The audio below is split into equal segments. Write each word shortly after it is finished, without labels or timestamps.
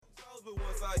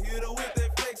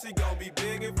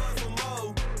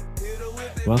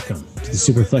Welcome to the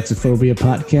Superflexophobia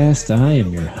podcast. I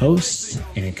am your host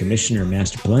and Commissioner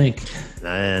Master Plank.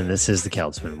 And this is the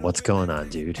Keltsman. What's going on,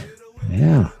 dude?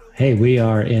 Yeah. Hey, we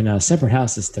are in separate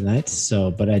houses tonight,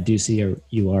 but I do see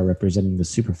you are representing the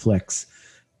Superflex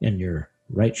in your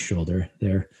right shoulder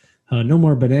there. No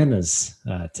more bananas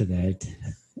tonight.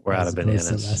 We're out of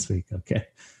bananas. Last week, okay.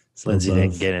 So Lindsay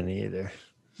didn't get any either.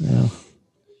 Well,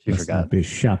 she forgot. It'd be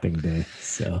shopping day.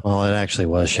 So. Well, it actually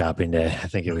was shopping day. I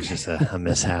think it was just a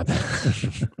mishap.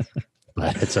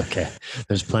 But it's okay.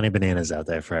 There's plenty of bananas out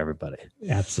there for everybody.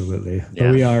 Absolutely. Yeah.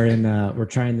 But we are we're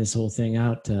trying this whole thing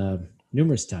out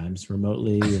numerous times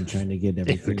remotely and trying to get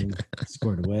everything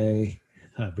squared away.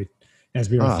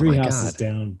 As we were 3 houses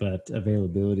down, but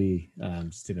availability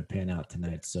just didn't pan out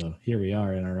tonight. So here we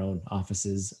are in our own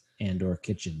offices and or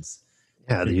kitchens.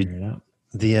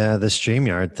 Yeah, the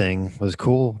StreamYard thing was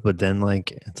cool, but then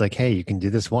it's like, hey, you can do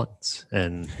this once,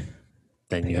 and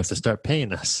then you have to start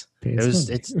paying us.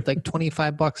 It's like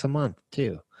 $25 a month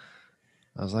too.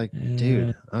 I was like,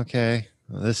 dude, okay,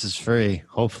 well, this is free.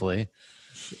 Hopefully.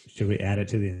 Should we add it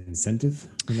to the incentive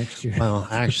for next year? Well,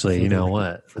 actually, you know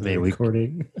what? I mean,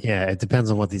 recording. Yeah, it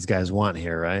depends on what these guys want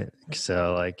here, right?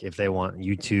 So, if they want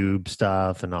YouTube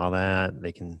stuff and all that,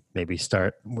 they can maybe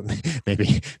start.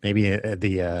 Maybe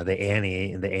the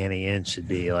Annie in should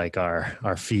be like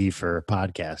our fee for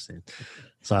podcasting.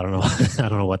 So I don't know. I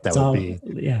don't know what that would be.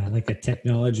 Yeah, like a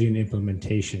technology and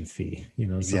implementation fee.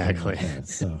 Exactly. Like that.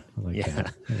 So I like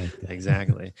that.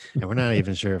 Exactly. And we're not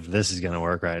even sure if this is going to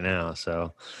work right now.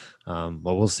 So, well,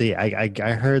 we'll see.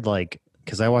 I heard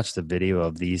because I watched a video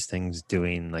of these things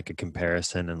doing a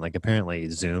comparison, and apparently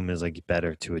Zoom is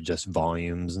better to adjust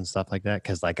volumes and stuff like that.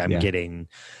 Because I'm getting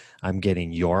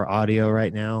your audio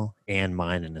right now and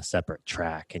mine in a separate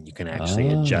track, and you can actually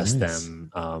adjust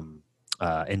them.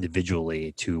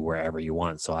 Individually to wherever you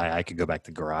want. So I could go back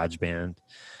to GarageBand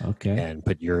and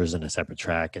put yours in a separate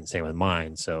track, and same with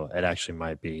mine. So it actually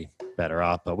might be better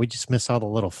off, but we just miss all the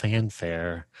little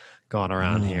fanfare going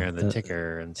around here and the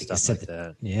ticker and stuff like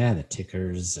that. Yeah, the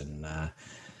tickers and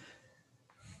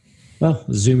well,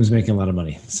 Zoom is making a lot of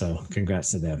money. So congrats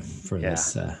to them for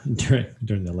this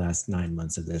during the last 9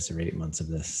 months of this or 8 months of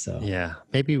this. So yeah,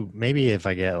 maybe if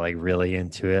I get really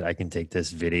into it, I can take this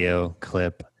video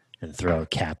clip and throw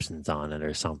captions on it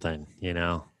or something, I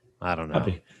don't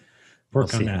know. We'll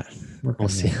on that. We'll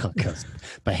see how it goes.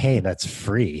 But hey, that's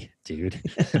free, dude.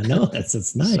 I know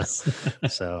it's nice.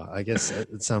 So I guess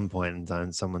at some point in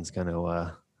time, someone's going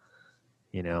to,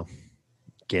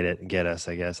 get us,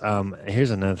 I guess.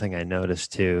 Here's another thing I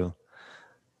noticed too.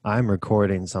 I'm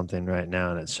recording something right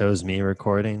now and it shows me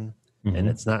recording and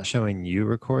it's not showing you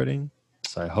recording.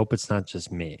 So I hope it's not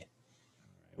just me.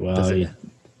 Well,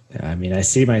 I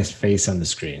see my face on the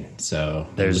screen, so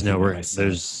there's the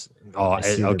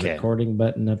recording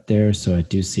button up there, so I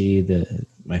do see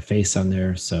my face on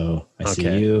there. So I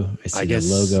see you. I see the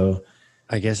logo.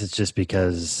 I guess it's just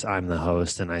because I'm the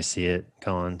host and I see it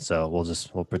going. So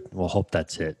we'll hope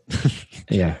that's it.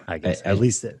 Yeah, I guess at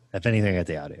least if anything, I got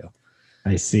the audio.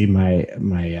 I see my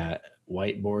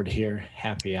whiteboard here.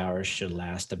 Happy hour should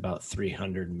last about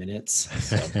 300 minutes.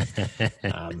 So,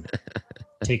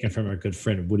 taken from our good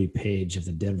friend Woody Page of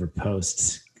the Denver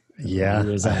Post. Yeah, he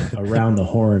was around the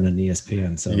horn on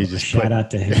ESPN. So shout out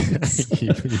to him.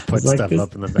 you put stuff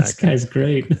up in the back. This guy's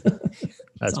great.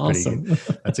 That's awesome. Pretty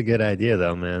good. That's a good idea,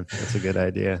 though, man. That's a good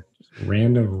idea.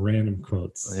 Random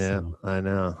quotes. Yeah, so. I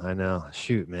know.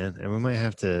 Shoot, man, and we might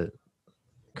have to.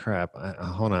 Crap.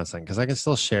 Hold on a second, because I can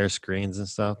still share screens and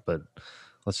stuff, but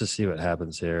let's just see what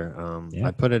happens here.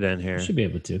 I put it in here. You should be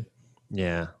able to.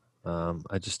 Yeah.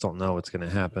 I just don't know what's going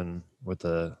to happen with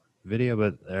the video,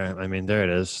 but there it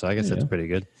is. So I guess that's pretty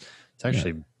good. It's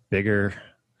actually bigger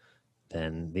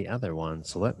than the other one.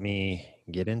 So let me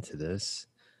get into this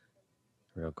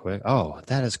real quick. Oh,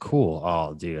 that is cool.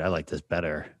 Oh, dude, I like this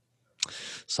better.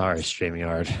 Sorry,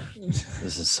 StreamYard.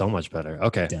 This is so much better.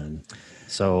 Okay. Done.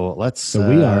 So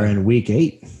we are in week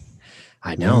 8.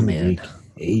 I know, man. Week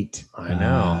 8. I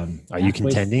know. Are you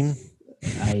contending?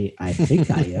 I think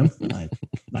I am.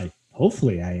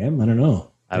 Hopefully I am. I don't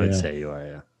know. I would say you are,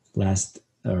 yeah.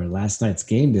 Last night's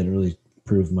game didn't really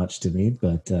prove much to me,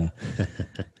 but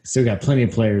still got plenty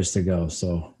of players to go.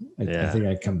 So I think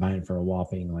I combined for a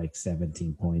whopping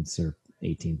 17 points or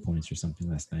 18 points or something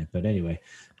last night. But anyway,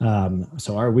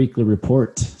 so our weekly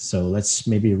report. So let's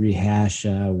maybe rehash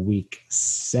week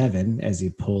 7 as you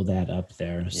pull that up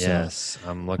there. Yes,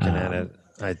 I'm looking at it.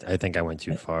 I think I went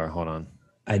too far. Hold on.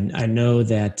 I know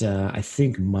that I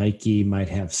think Mikey might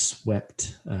have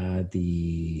swept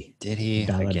the Did he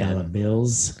Dollar again?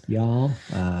 Bills, y'all.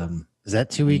 Is that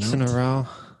 2 weeks in a Mount.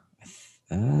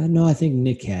 row? No, I think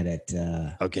Nick had it.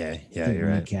 Okay, I yeah, think you're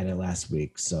right. Nick had it last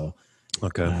week. So,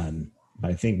 Okay,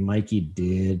 but I think Mikey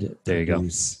did there you go.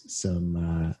 produce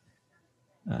some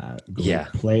Yeah,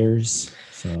 great players.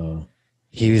 So,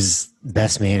 he was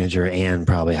best manager and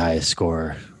probably highest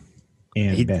scorer.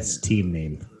 and He best team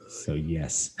name. So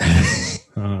yes,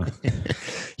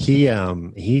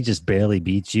 he just barely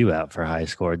beat you out for high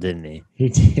score, didn't he? he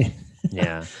did.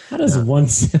 Yeah. How does No,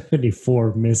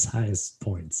 174 miss highest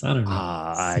points? I don't know.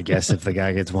 I guess if the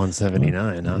guy gets Well,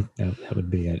 179, I huh? think that would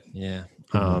be it. Yeah.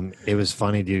 Good one. It was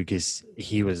funny, dude, because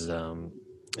he was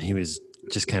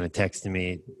just kind of texting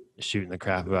me, shooting the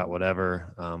crap about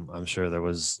whatever. I'm sure there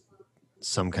was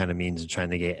some kind of means of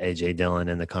trying to get AJ Dillon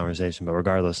in the conversation, but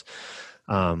regardless,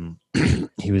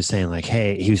 he was saying like,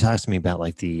 hey, he was asking me about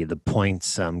like the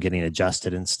points getting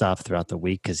adjusted and stuff throughout the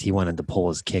week because he wanted to pull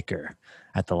his kicker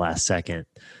at the last second,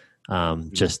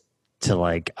 just to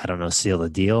like, I don't know, seal the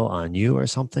deal on you or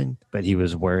something. But he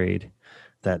was worried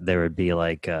that there would be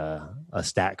like a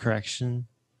stat correction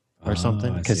or Oh,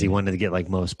 something I because he see. wanted to get like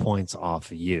most points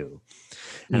off of you.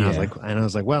 Yeah. And I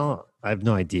was like, well, I have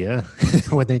no idea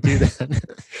when they do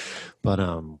that. But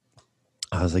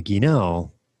I was like,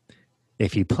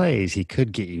 if he plays, he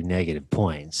could get you negative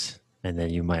points, and then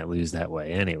you might lose that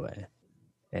way anyway.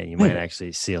 And you might Right.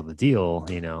 actually seal the deal.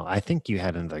 I think you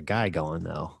had another guy going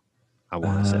though. I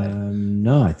want to say,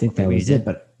 No, I or think that maybe you was it. did.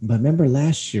 But remember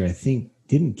last year, I think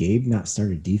didn't Gabe not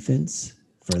start a defense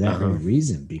for Uh that very huh.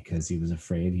 reason because he was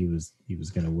afraid he was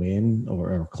going to win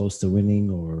or close to winning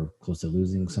or close to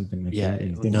losing something like Yeah. that,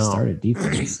 and he didn't No. start a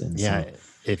defense, and so. Yeah.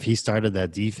 If he started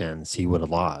that defense, he would have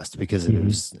lost because it Mhm.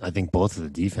 was. I think both of the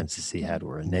defenses he had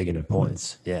were negative Negative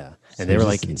points. points. Yeah, and So they he were just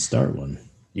like, didn't start one.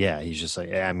 yeah, he's just like,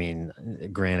 yeah, I mean,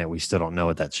 granted, we still don't know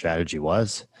what that strategy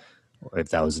was, or if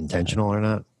that was intentional or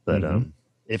not. But Hmm.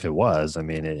 if it was, I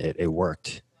mean, it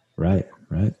worked. Right,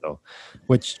 right. So,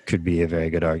 which could be a very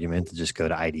good argument to just go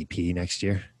to IDP next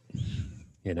year.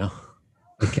 You know,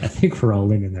 I think we're all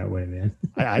leaning that way, man.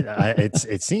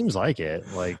 it seems like it.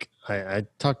 Like I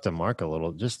talked to Mark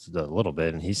just a little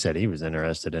bit, and he said he was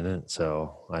interested in it.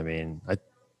 So, I mean, I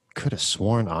could have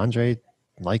sworn Andre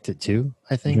liked it too.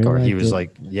 I think, Andre or he liked was it.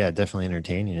 like, yeah, definitely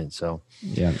entertaining it. So,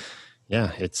 Yeah,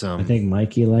 yeah, it's I think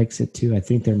Mikey likes it too. I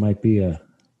think there might be a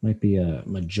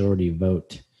majority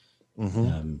vote.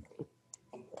 mhm. Um,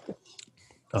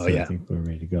 Oh so I yeah. think we're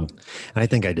ready to go. I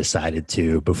think I decided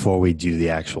to before we do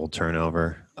the actual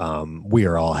turnover. We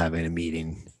are all having a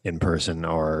meeting in person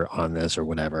or on this or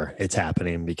whatever. It's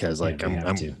happening because Yeah, like we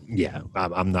have to.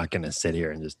 I'm not going to sit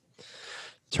here and just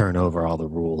turn over all the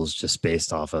rules just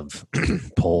based off of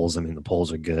polls. I mean, the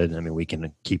polls are good. I mean, we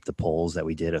can keep the polls that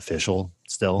we did official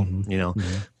still, Hmm. Hmm.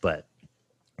 but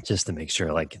just to make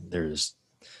sure like there's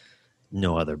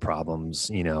no other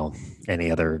problems, any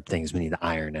other things we need to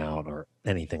iron out or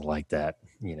anything like that,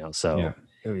 Yeah, so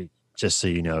just so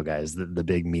you know, guys, the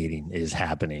big meeting is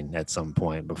happening at some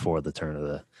point before the turn of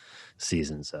the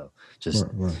season. So just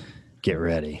we're get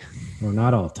ready. we're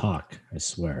not all talk. I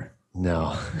swear.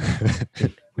 No.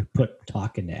 We put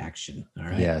talk into action. All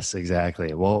right. Yes,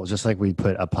 exactly. Well, just like we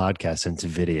put a podcast into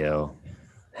video,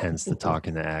 hence the talk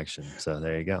into action. So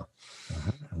there you go.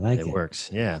 I like It it. works.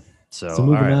 Yeah. So, So all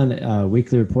moving right. on,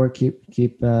 weekly report. Keep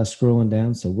scrolling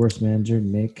down. So worst manager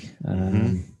Nick,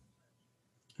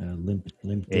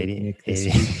 limp dick 80, Nick this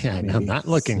 80. week. I know, Maybe not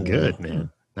looking good, so. man.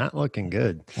 Not looking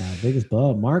good. Biggest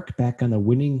ball, Mark back on the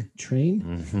winning train.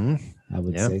 Mm-hmm. I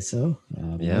would Yep. say so.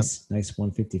 Yep. Nice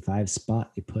 155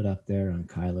 spot you put up there on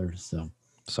Kyler. So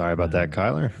Sorry about that,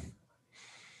 Kyler.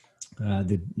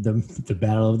 the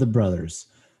battle of the brothers.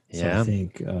 So Yeah. I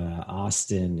think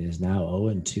Austin is now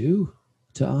 0-2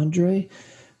 to Andre.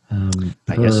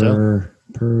 I guess so.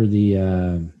 Per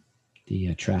the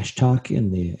trash talk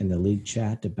in the league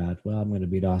chat about, well, I'm going to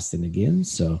beat Austin again.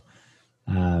 So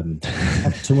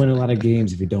have to win a lot of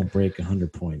games if you don't break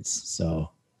 100 points. So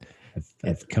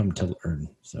I've come to learn.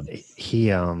 So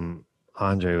He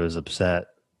Andre was upset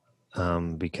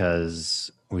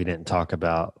because we didn't talk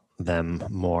about them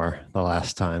more the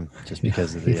last time, just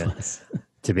because of he the. was.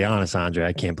 To be honest, Andre,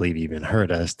 I can't believe you even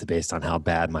heard us based on how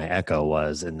bad my echo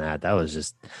was, and that was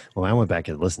just when I went back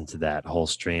and listened to that whole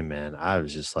stream, man. I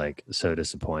was just like so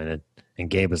disappointed.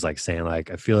 And Gabe was like saying like,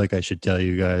 I feel like I should tell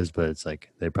you guys, but it's like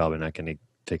they're probably not going to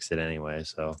fix it anyway.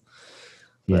 So,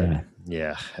 but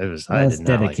yeah, it was. Well, I it's did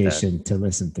not like that. dedication to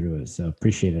listen through it. So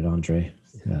appreciate it, Andre.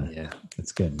 Yeah,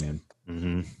 That's good, man.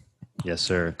 mm-hmm. Yes,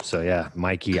 sir. So yeah,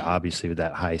 Mikey obviously with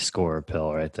that high score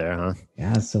pill right there, huh?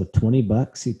 Yeah, so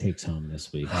 $20 he takes home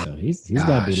this week. So he's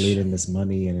got to be Gosh. leading this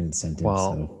money and incentives. So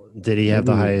Well, did he have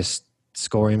the maybe highest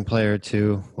scoring player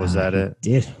too? Was that he it?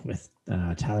 did with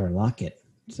Tyler Lockett.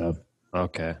 So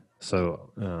Okay.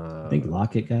 So I think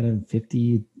Lockett got him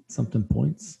 50 something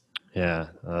points. yeah,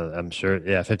 I'm sure.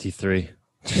 Yeah, 53.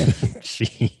 Yeah.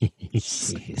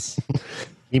 Jeez. Jeez.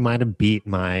 He might have beat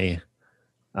my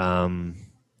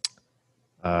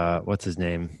what's his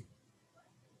name?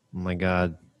 Oh my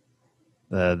god.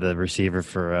 The receiver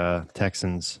for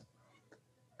Texans.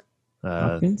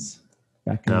 Hopkins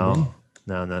back in the day.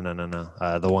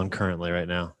 No. The one currently right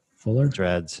now. Fuller.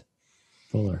 Dreads.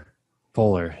 Fuller.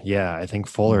 Yeah, I think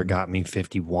Fuller got me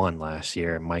 51 last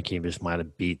year. Mikey just might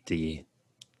have beat the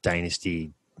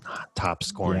dynasty top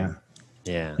scoring.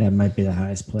 Yeah. That might be the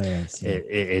highest player I've seen.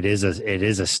 It is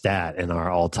a stat in our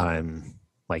all time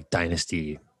like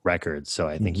dynasty records. So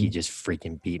I think he just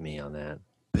freaking beat me on that.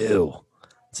 Boo.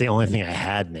 It's the only thing I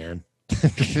had, man. It's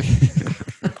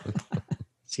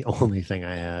the only thing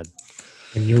I had.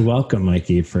 And you're welcome,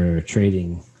 Mikey, for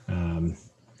trading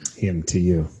him to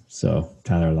you. So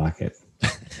Tyler Lockett,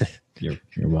 you're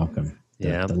welcome.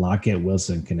 Yeah, the Lockett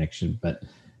Wilson connection, but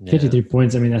 53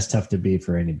 points. I mean, that's tough to beat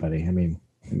for anybody. I mean,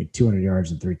 200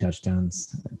 yards and 3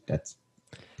 touchdowns. That's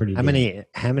pretty. How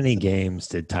many games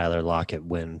did Tyler Lockett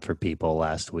win for people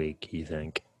last week? You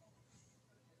think?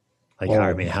 Like,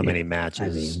 how many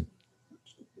matches? I mean,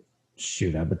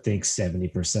 shoot, I would think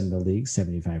 70% of the league,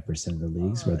 75% of the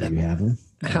leagues, whether you have them.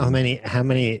 How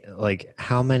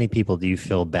many people do you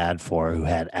feel bad for who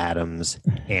had Adams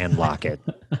and Lockett?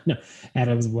 No,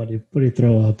 Adams, what did he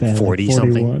throw up at? 40 like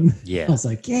something? Yeah. I was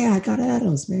like, yeah, I got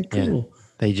Adams, man. Cool. Yeah.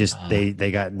 They just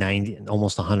they got 90,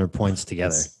 almost 100 points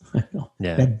together. I know.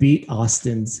 Yeah. That beat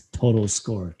Austin's total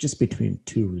score just between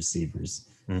 2 receivers.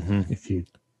 If you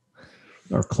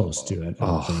are close to it, I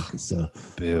don't think so.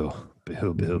 Boo.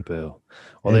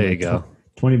 Well, there you go.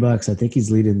 $20. I think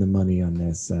he's leading the money on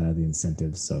this, the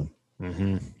incentives. So,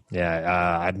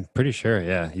 yeah, I'm pretty sure.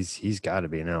 Yeah, he's got to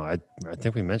be now. I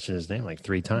think we mentioned his name like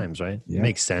 3 times, right? Yeah. It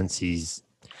makes sense.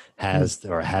 Had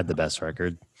the best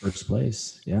record, first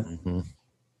place. Yeah,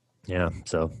 yeah.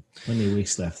 So plenty of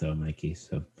weeks left, though, Mikey.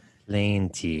 So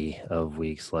plenty of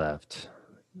weeks left.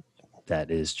 That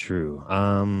is true.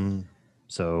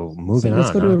 So moving on.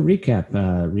 Let's go to a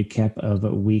recap of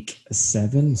week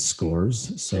 7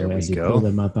 scores. So as you pull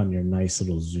them up on your nice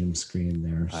little Zoom screen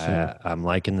there. So I'm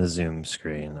liking the Zoom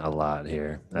screen a lot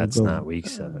here. That's not week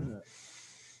 7.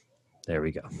 There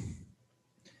we go.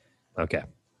 Okay.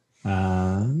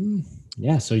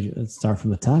 Yeah. So let's start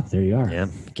from the top. There you are. Yeah.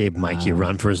 Gave Mikey a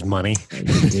run for his money.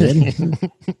 You did.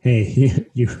 Hey,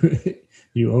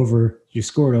 you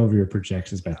scored over your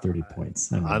projections by 30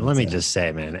 points. Let me just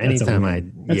say, man, anytime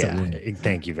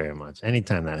thank you very much.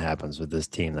 Anytime that happens with this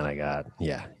team that I got,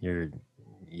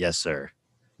 yes, sir.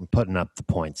 I'm putting up the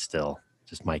points still.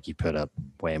 Just Mikey put up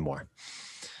way more.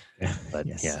 But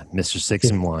yeah, Mr.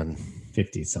 6-1.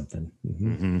 50 something.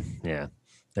 Yeah.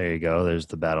 There you go. There's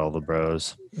the Battle of the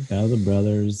Bros. Battle of the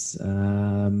Brothers.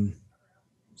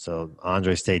 So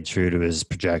Andre stayed true to his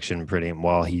projection pretty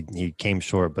well. He came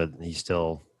short, but he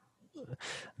still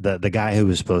the guy who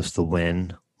was supposed to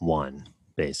win won,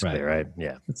 basically, right?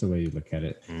 Yeah. That's the way you look at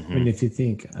it. I mean, if you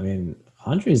think,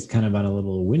 Andre's kind of on a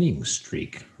little winning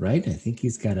streak, right? I think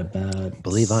he's got about I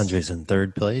believe Andre's in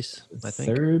 3rd place.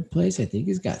 Third place. I think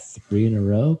he's got 3 in a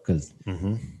row because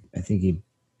I think he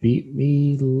beat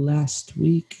me last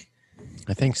week.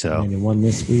 I think so. And he won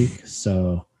this week.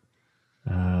 So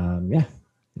yeah.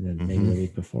 And then maybe the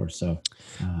week before. So,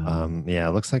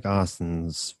 it looks like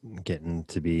Austin's getting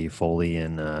to be fully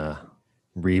in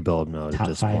rebuild mode at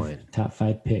this point. Top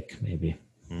 5 pick, maybe.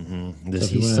 Does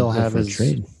he still have his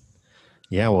trade?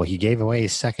 Yeah, well, he gave away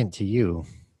his 2nd to you.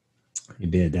 He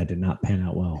did. That did not pan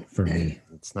out well for me.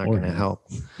 It's not going to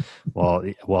help.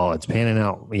 Well, it's panning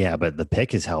out. Yeah, but the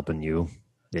pick is helping you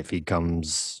if he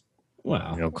comes,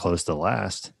 close to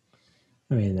last.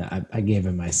 I mean, I gave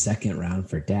him my 2nd round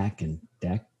for Dak, and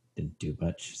Dak didn't do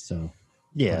much. So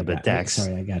yeah, but Dak's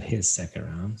I got his 2nd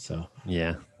round. So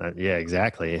yeah,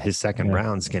 exactly. His 2nd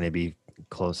round's going to be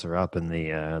closer up in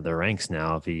the ranks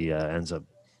now if he ends up,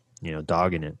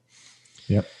 dogging it.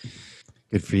 Yep.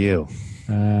 Good for you.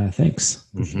 Thanks.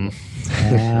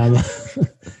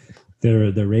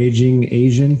 The raging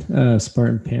Asian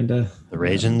Spartan Panda. The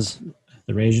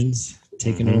Ragens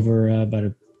taking over about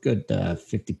a good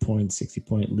 50 point, 60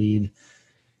 point lead,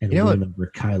 and win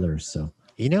over Kyler. So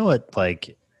what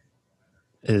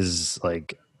is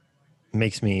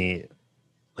makes me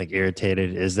like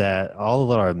irritated is that all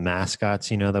of our mascots,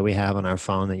 that we have on our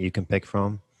phone that you can pick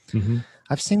from. Mm-hmm.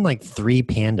 I've seen like 3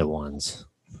 panda ones.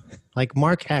 Like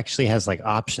Mark actually has like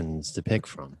options to pick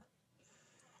from.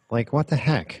 Like what the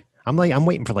heck? I'm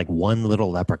waiting for like one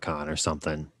little leprechaun or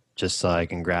something just so I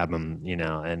can grab him,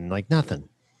 and like nothing.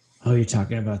 Oh, you're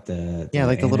talking about the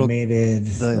Like the little animated,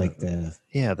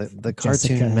 the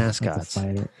cartoon Jessica, mascots.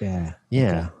 like the fighter. Yeah.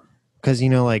 Yeah. Because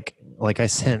like I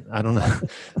sent, I don't know,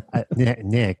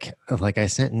 Nick, like I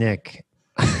sent Nick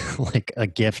like a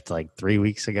gift like 3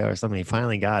 weeks ago or something. He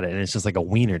finally got it, and it's just like a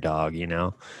wiener dog.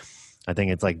 I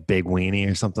think it's like Big Weenie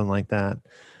or something like that.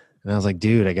 And I was like,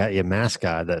 dude, I got you a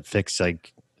mascot that fixed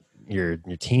like your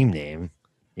team name,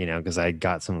 because I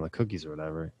got some of the cookies or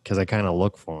whatever. Because I kind of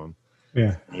look for him.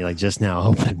 Yeah. And he like just now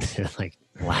opened it like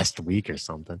last week or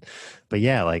something. But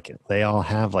yeah, like they all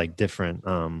have like different.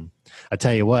 I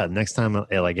tell you what, next time,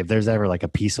 like if there's ever like a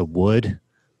piece of wood,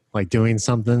 like doing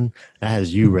something that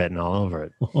has you written all over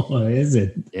it. Oh, is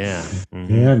it? Yeah.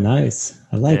 Mm-hmm. Yeah. Nice.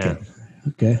 I like it.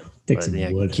 Okay. Take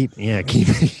some wood. Keep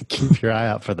your eye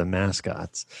out for the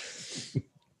mascots.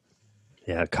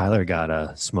 Yeah, Kyler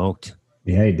got smoked.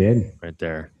 Yeah, he did. Right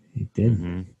there. He did.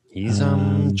 Mm-hmm. He's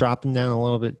dropping down a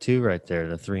little bit too, right there,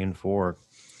 to 3 and 4.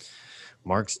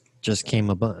 Mark's just came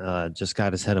above, just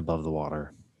got his head above the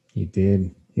water. He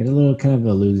did. He had a little kind of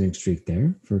a losing streak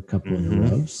there for a couple in a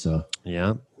row. So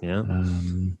yeah.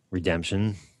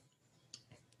 Redemption.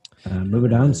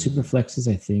 Moving on, super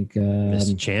flexes. I think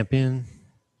Mr. Champion.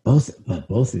 Both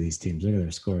of these teams, look at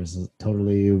their scores.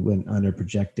 Totally went under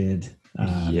projected.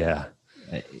 Yeah.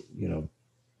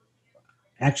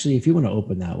 Actually, if you want to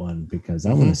open that one, because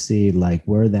I want to see like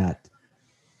where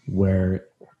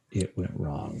it went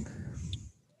wrong.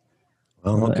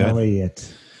 Well, okay.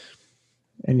 Elliott,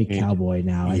 any Cowboy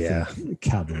now. I think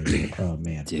Cowboy. Oh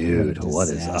man, dude, what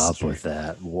is up with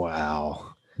that?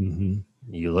 Wow. Mm-hmm.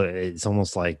 You look. It's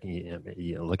almost like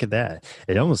you look at that.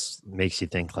 It almost makes you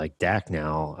think like Dak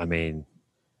now. I mean,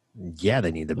 yeah,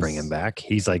 they need to bring him back.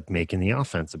 He's like making the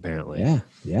offense apparently.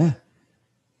 Yeah.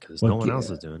 Because no one else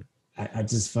is doing it. I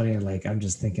just funny. Like I'm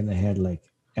just thinking ahead. Like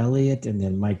Elliott and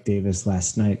then Mike Davis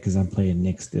last night because I'm playing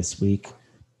Knicks this week.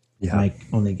 Yeah. Mike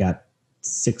only got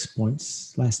 6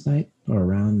 points last night or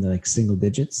around like single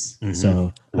digits. Mm-hmm.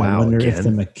 So I wonder if the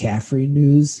McCaffrey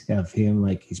news of him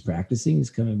like he's practicing, he's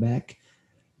coming back,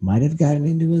 might have gotten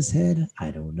into his head.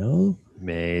 I don't know.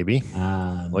 Maybe.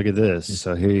 Look at this.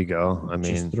 So here you go. I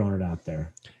mean, just throwing it out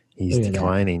there. He's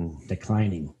declining.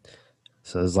 Declining.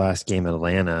 So his last game at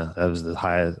Atlanta, that was the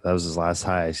high. That was his last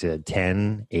high. He had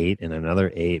 10, 8, and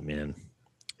another 8. Man,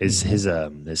 his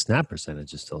snap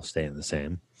percentage is still staying the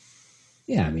same.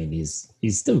 Yeah, I mean he's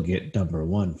still get number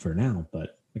 1 for now,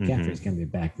 but McCaffrey's going to be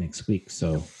back next week.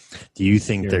 So, do you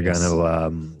think they're going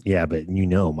to? Yeah, but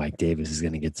Mike Davis is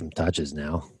going to get some touches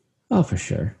now. Oh, for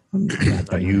sure.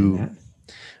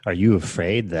 Are you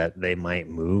afraid that they might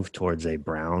move towards a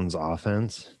Browns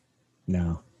offense?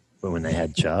 No. But when they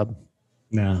had Chubb?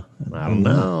 No. I don't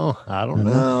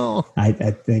know. I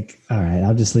think, all right,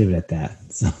 I'll just leave it at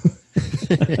that. So.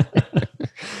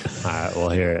 All right, well,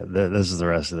 here, this is the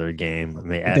rest of their game. I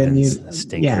mean, Evans,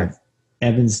 stinker. Yeah,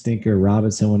 Evans, stinker.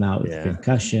 Robinson went out with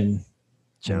concussion.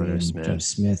 Joe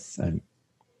Smith.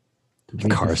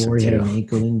 Carson, before he had an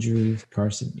ankle injury.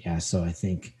 Carson. Yeah, so I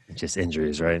think. Just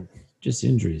injuries, right? Just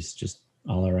injuries, just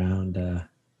all around.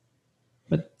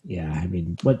 But, yeah, I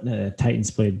mean, Titans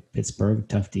played Pittsburgh,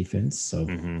 tough defense. So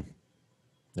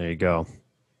there you go.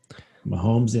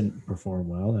 Mahomes didn't perform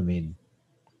well. I mean,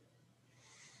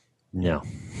 no.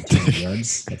 10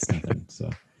 yards, that's nothing. So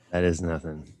that is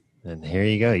nothing. And here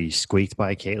you go. You squeaked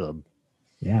by Caleb.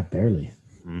 Yeah, barely.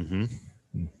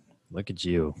 Look at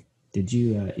you. Did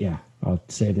you? Yeah, I'll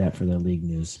save that for the league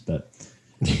news. But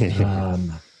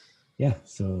yeah,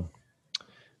 so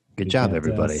good job,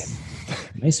 everybody.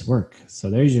 Nice work. So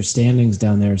there's your standings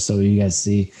down there. So you guys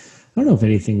see. I don't know if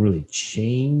anything really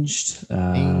changed.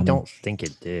 I don't think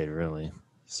it did, really.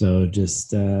 So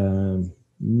just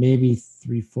maybe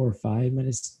 3, 4, 5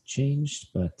 minutes changed,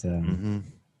 but so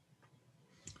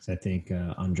I think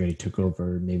Andre took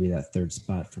over maybe that third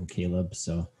spot from Caleb.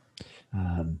 So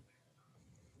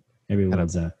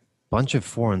everyone's a bunch of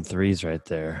 4 and 3s right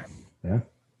there. Yeah,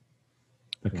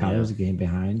 but Kyler's a game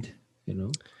behind.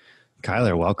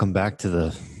 Kyler, welcome back to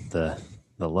the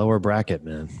lower bracket,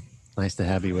 man. Nice to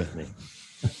have you with me.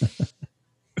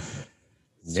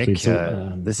 Nick,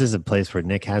 this is a place where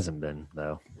Nick hasn't been,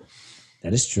 though.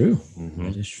 That is true.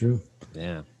 That is true.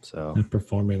 Yeah, so not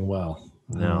performing well.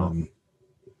 No.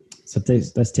 So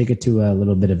let's take it to a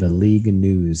little bit of a league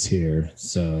news here.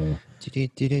 So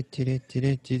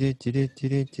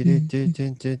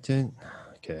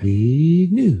Okay.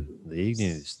 League news. League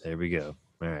news. There we go.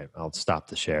 All right. I'll stop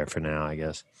the share for now, I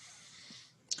guess.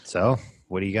 So,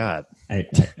 what do you got?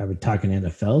 Are we talking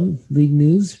NFL league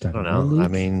news? I don't know. I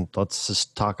mean, let's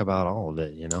just talk about all of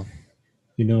it,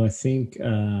 I think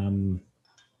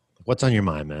what's on your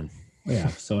mind, man? Yeah,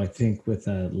 so I think with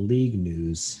league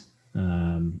news,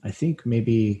 I think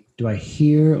maybe do I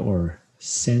hear or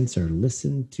sense or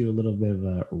listen to a little bit of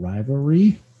a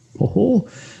rivalry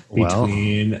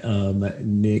between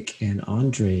Nick and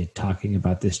Andre talking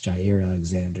about this Jair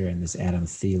Alexander and this Adam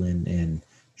Thielen and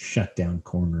shutdown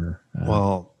corner.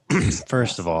 Well,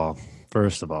 first of all,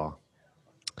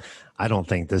 I don't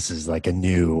think this is like a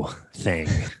new thing.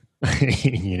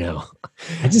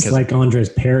 I just like Andre's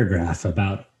paragraph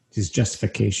about his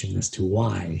justification as to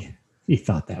why he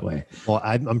thought that way. Well,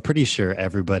 I'm pretty sure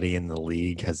everybody in the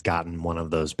league has gotten one of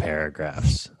those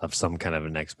paragraphs of some kind of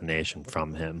an explanation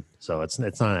from him. So it's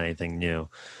not anything new.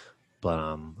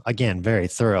 But again, very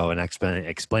thorough and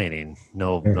explaining.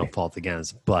 No fault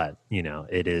against. But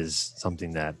it is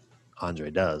something that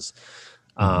Andre does.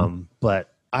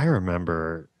 But I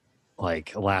remember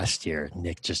like last year,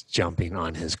 Nick just jumping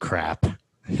on his crap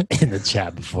in the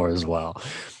chat before as well.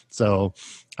 So,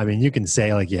 I mean, you can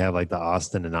say like you have like the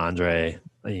Austin and Andre,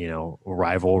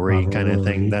 rivalry kind of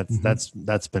thing.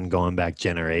 That's been going back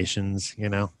generations,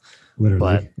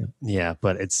 Literally. But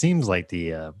but it seems like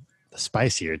the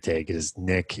spicier take is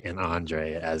Nick and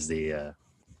Andre as the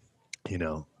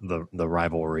the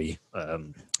rivalry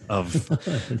of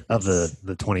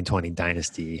the 2020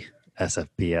 Dynasty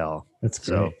SFPL. That's great.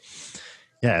 So,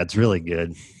 yeah, it's really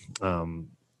good.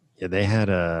 They had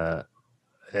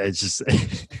it's just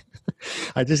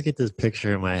I just get this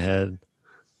picture in my head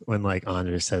when like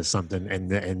Andre says something and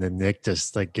then Nick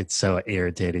just like gets so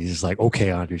irritated. He's just like,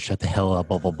 okay, Andre, shut the hell up,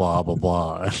 blah, blah, blah, blah,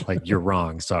 blah. Like, you're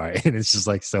wrong. Sorry. And it's just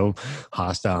like so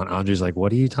hostile. And Andre's like,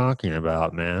 what are you talking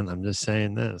about, man? I'm just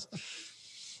saying this.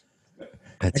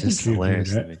 That's just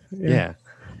hilarious to me. Yeah.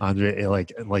 Andre,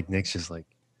 like Nick's just like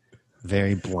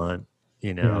very blunt.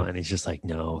 And he's just like,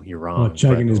 no, you're wrong. Well,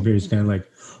 chugging his beer is kind of like,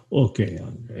 okay,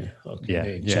 Andre. Okay. Yeah.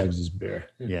 He chugs his beer.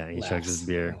 Yeah, he chugs his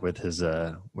beer with his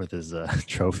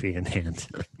trophy in hand.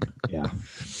 Yeah.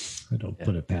 I don't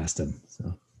put it past him.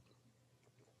 So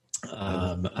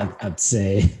I'd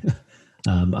say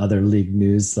other league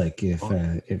news, like if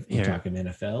we're talking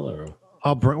NFL or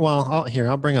I'll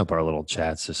bring up our little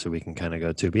chats just so we can kind of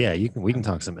go too. But yeah, we can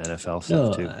talk some NFL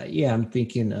stuff too. I'm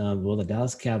thinking, the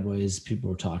Dallas Cowboys, people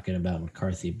were talking about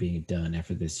McCarthy being done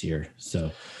after this year.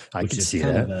 So I can see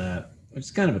that. Which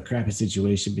is kind of a crappy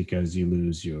situation because you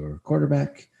lose your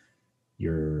quarterback,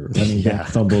 your running back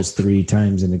fumbles 3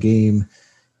 times in a game,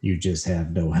 you just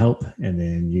have no help, and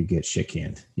then you get shit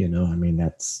canned. I mean,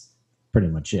 that's pretty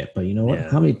much it. But you know what? Yeah.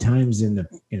 How many times in the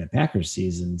Packers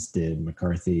seasons did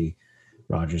McCarthy?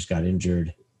 Rodgers got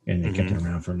injured, and they kept him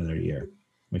around for another year.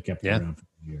 We kept him around for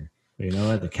a year. But you know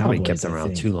what? The Cowboys kept him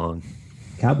around too long.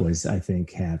 Cowboys, I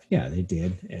think, they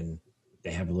did, and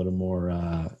they have a little more,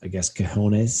 I guess,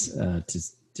 cojones to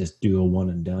just do a one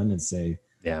and done and say,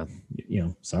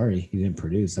 sorry, you didn't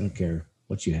produce. I don't care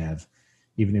what you have,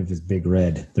 even if it's Big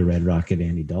Red, the Red Rocket,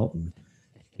 Andy Dalton,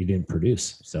 you didn't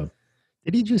produce. So,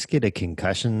 did he just get a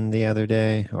concussion the other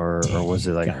day, or was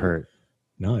it like hurt?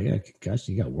 No, he got a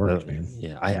concussion. He got worked, man.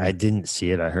 Yeah, I didn't see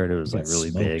it. I heard it was like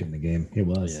really big in the game. It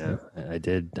was. Yeah, I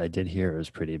did hear it was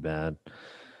pretty bad.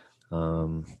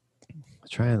 Andre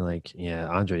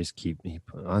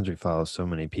follows so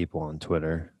many people on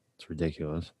Twitter. It's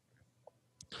ridiculous.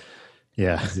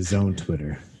 Yeah, it's his own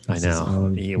Twitter. I know.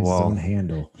 His own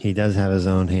handle. He does have his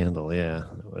own handle. Yeah,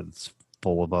 it's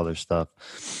full of other stuff.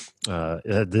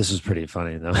 This is pretty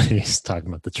funny though. He's talking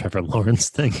about the Trevor Lawrence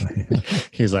thing.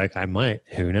 He's like, I might.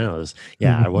 Who knows?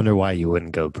 Yeah, I wonder why you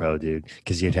wouldn't go pro, dude.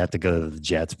 Because you'd have to go to the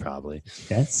Jets probably.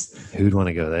 Jets? Who'd want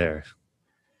to go there?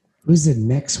 Who's the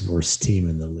next worst team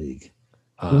in the league?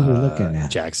 Who are we looking at?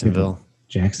 Jacksonville.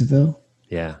 Jacksonville?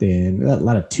 Yeah. Then a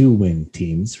lot of 2-win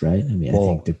teams, right? I mean, I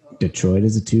think Detroit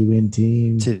is a 2-win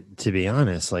team. To be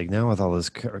honest, like now with all this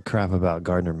crap about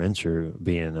Gardner Minshew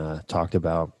being talked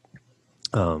about,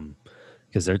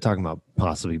 because they're talking about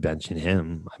possibly benching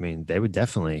him. I mean, they would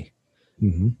definitely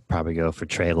probably go for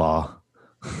Trey Law.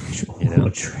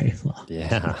 Trey Law.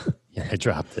 Yeah, I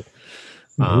dropped it.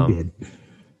 Did.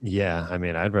 Yeah, I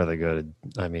mean, I'd rather go to.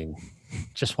 I mean,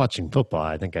 just watching football,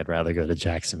 I think I'd rather go to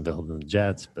Jacksonville than the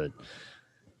Jets. But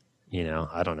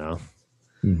I don't know.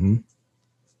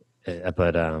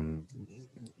 But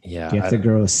yeah. Do you have to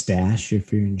grow a stash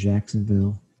if you're in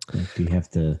Jacksonville? Like, do you have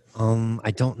to?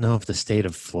 I don't know if the state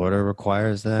of Florida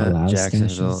requires that.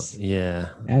 Jacksonville, stashes? Yeah.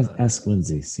 Ask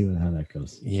Lindsay. See how that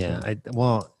goes. Yeah.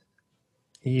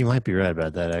 You might be right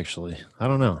about that, actually. I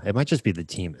don't know. It might just be the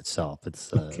team itself.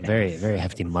 It's a very, very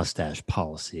hefty mustache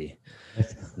policy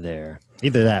there.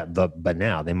 Either that, but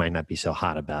now they might not be so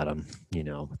hot about him,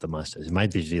 with the mustache. It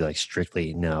might be like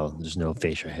strictly, no, there's no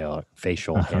facial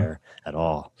hair at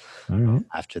all. All right.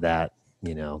 After that,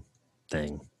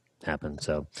 thing happened.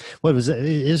 So what was it?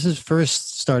 Is his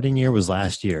first starting year was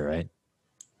last year, right?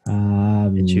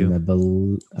 Minshew?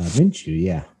 Minshew,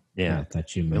 yeah. Yeah. I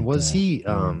thought you meant. And was he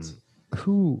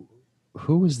who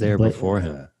was there before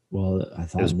him? Well, I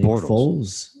thought it was Nick Bortles.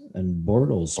 Foles and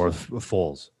Bortles. Or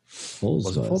Foles.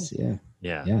 Foles was, yeah.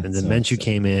 Yeah. And then Minshew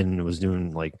came in and was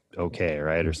doing like okay,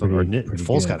 right? Or something.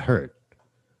 Foles got hurt.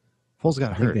 Foles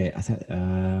got hurt.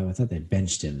 I thought they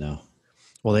benched him though.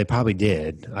 Well, they probably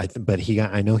did. But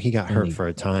I know he got hurt for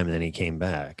a time and then he came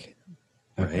back.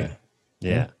 Right? Okay.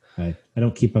 Yeah. I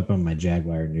don't keep up on my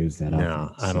Jaguar news that often.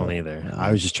 No, I don't either.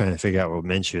 I was just trying to figure out what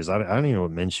Minshew is. I don't even know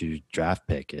what Minshew's draft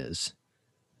pick is.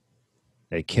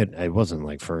 It wasn't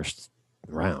like first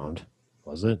round,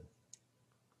 was it?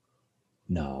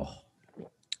 No.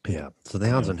 Yeah. So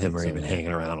the odds on him are even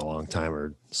hanging around a long time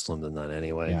are slim to none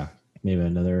anyway. Yeah. Maybe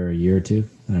another year or two.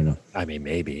 I don't know. I mean,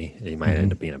 maybe. He might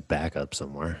end up being a backup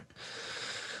somewhere.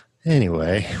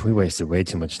 Anyway, we wasted way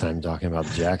too much time talking about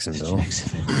Jacksonville.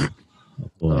 Oh,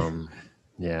 boy.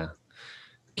 Yeah.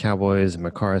 Cowboys,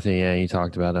 McCarthy. Yeah, you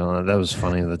talked about it. That was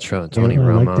funny. The Tony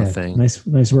Romo thing.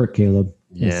 Nice work, Caleb.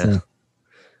 Yeah.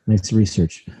 Nice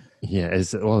research. Yeah.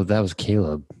 That was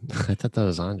Caleb. I thought that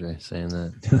was Andre saying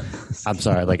that. I'm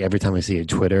sorry. Like every time I see a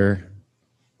Twitter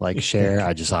share,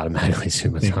 I just automatically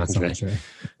assume it's Andre.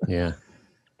 Yeah.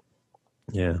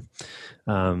 Yeah.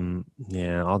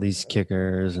 Yeah, all these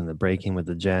kickers and the breaking with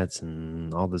the Jets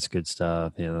and all this good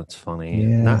stuff. Yeah, that's funny.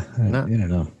 Yeah, I don't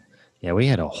know. Yeah, we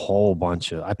had a whole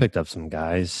bunch of. I picked up some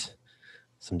guys,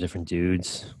 some different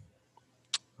dudes.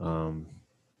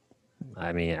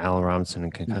 I mean, Allen Robinson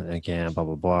again, blah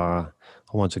blah blah, a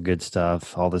whole bunch of good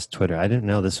stuff. All this Twitter. I didn't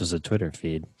know this was a Twitter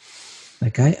feed.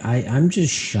 Like I'm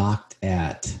just shocked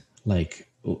at like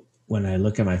when I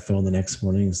look at my phone the next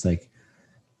morning. It's like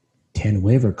 10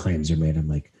 waiver claims are made. I'm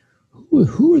like,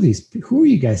 who are these? Who are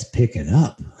you guys picking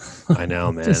up? I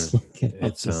know, man. It's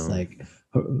like,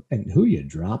 and who you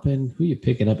dropping? Who you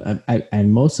picking up?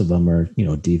 And most of them are,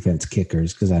 defense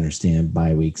kickers because I understand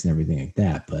bye weeks and everything like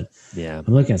that. But yeah,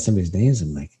 I'm looking at some of these names.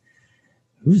 I'm like,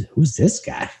 who's this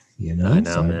guy? I know,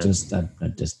 so man. I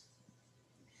just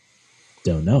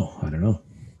don't know. I don't know.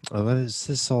 Oh, what is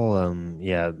this all?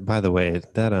 Yeah. By the way,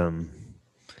 that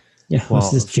Yeah,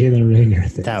 what's this Jalen Rager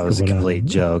thing? That was a complete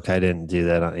joke. I didn't do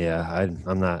that.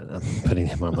 I'm putting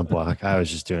him on the block. I was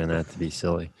just doing that to be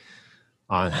silly.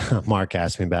 Mark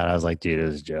asked me about it. I was like, dude, it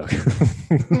was a joke.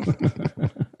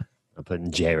 I'm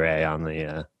putting J-Ray on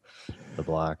the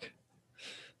block.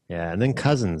 Yeah, and then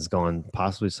Cousins going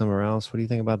possibly somewhere else. What do you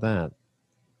think about that?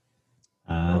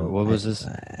 What was this?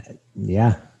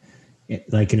 Yeah.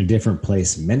 Like in a different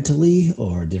place mentally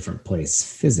or a different place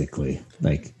physically.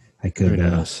 Like I could. Who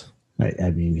knows?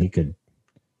 I mean, he could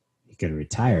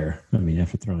retire. I mean,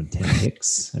 after throwing 10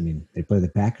 picks, I mean, they play the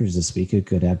Packers this week. It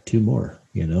could have 2 more,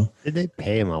 Did they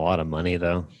pay him a lot of money,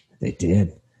 though? They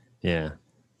did. Yeah.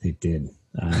 They did.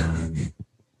 I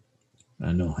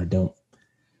know. I don't.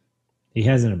 He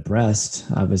hasn't impressed,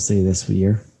 obviously, this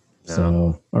year. No.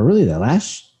 So, or really the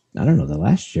last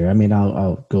year. I mean,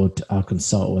 I'll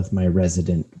consult with my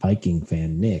resident Viking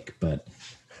fan, Nick, but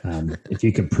if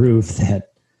you can prove that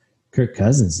Kirk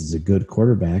Cousins is a good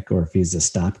quarterback, or if he's a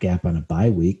stopgap on a bye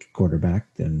week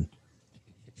quarterback, then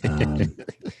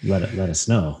let us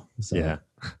know. So yeah,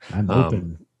 I'm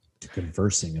open to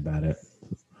conversing about it.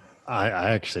 I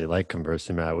actually like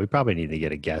conversing about it. We probably need to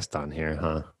get a guest on here,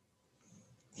 huh?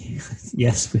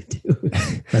 Yes, we do.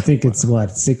 I think it's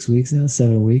 6 weeks now,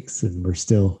 7 weeks, and we're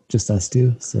still just us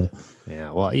two. So yeah.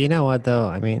 Well, you know what though?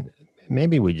 I mean,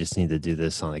 maybe we just need to do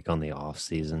this on the off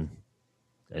season.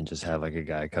 And just have like a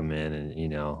guy come in and,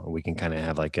 we can kind of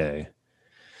have like a,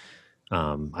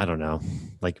 I don't know,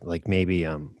 like maybe,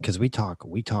 cause we talk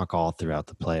all throughout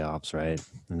the playoffs, right?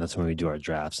 And that's when we do our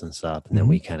drafts and stuff. And then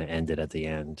we kind of end it at the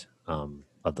end,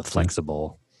 of the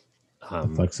flexible,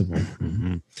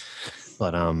 Mm-hmm.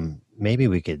 But, maybe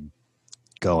we could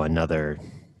go another,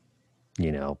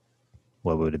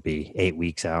 what would it be? 8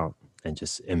 weeks out and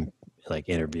just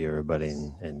interview everybody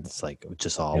and it's like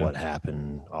just all what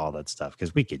happened, all that stuff.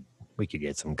 Cause we could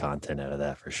get some content out of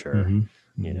that for sure.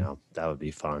 Mm-hmm. That would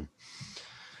be fun.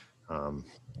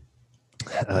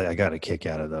 I got a kick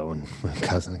out of though when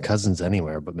Cousins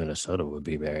anywhere but Minnesota would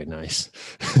be very nice.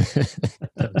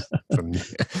 From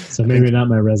so maybe not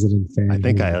my resident fan. I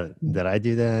think did I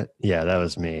do that? Yeah, that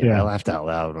was me. Yeah. I laughed out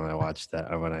loud when I watched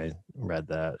that or when I read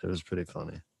that. It was pretty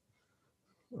funny.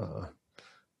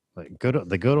 Like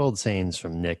the good old sayings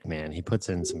from Nick, man. He puts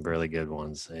in some really good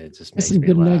ones. It just makes some me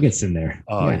good laugh. nuggets in there.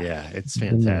 Oh yeah, it's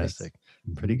fantastic.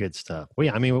 Pretty good stuff. Well,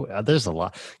 yeah, I mean, there's a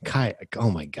lot.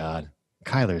 Oh my God,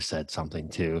 Kyler said something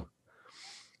too.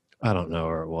 I don't know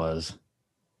where it was.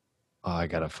 Oh, I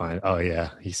gotta find. Oh yeah,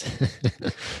 he said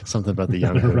something about the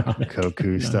young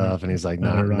Koku stuff, and he's like,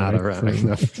 not ironic.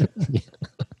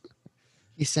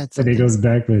 He said something. And he goes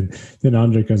back then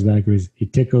Andre comes back with he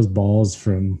tickles balls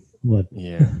from what?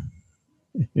 Yeah,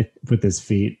 with his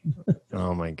feet.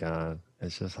 Oh my God,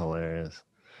 it's just hilarious.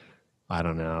 I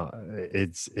don't know.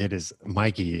 It is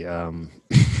Mikey.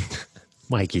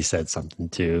 Mikey said something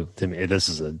too to me. This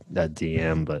is a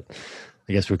DM, but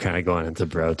I guess we're kind of going into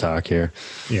bro talk here.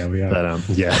 Yeah, we are. But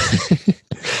yeah,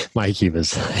 Mikey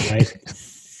was like,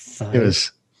 it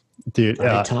was, dude.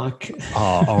 Talk.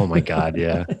 Oh my God,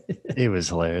 yeah, it was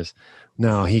hilarious.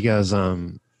 No, he goes,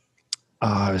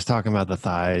 I was talking about the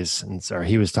thighs, or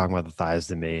he was talking about the thighs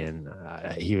to me, and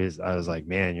I was like,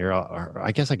 man, you're all,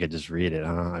 I guess I could just read it,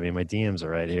 huh? I mean, my DMs are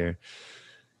right here,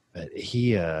 but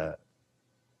he, it's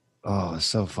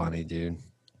so funny, dude.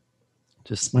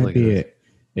 Just might be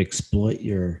exploit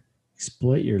your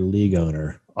league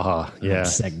owner. Oh yeah,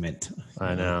 segment.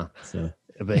 I know. So.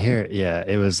 But here, yeah,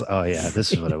 it was. Oh yeah,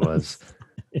 this is what it was.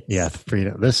 Yeah,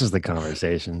 freedom. This is the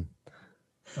conversation.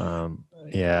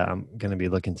 Yeah, I'm gonna be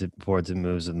looking forward to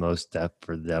moves with most depth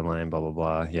for the deadline. Blah blah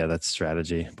blah. Yeah, that's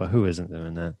strategy. But who isn't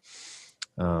doing that?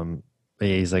 But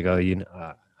yeah, he's like, oh,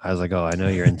 I was like, oh, I know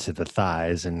you're into the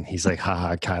thighs, and he's like,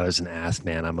 haha, Kyler's an ass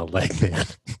man. I'm a leg man.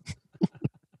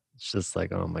 It's just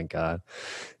like, oh my God.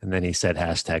 And then he said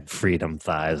hashtag freedom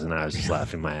thighs, and I was just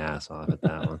laughing my ass off at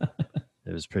that one.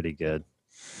 It was pretty good.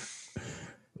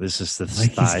 This is the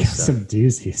thigh stuff. Some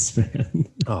doozies, man.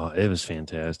 Oh, it was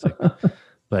fantastic.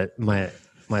 But my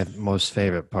most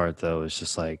favorite part though is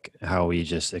just like how we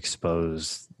just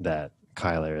exposed that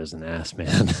Kyler is an ass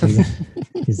man.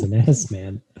 He's an ass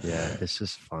man. Yeah, it's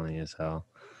just funny as hell.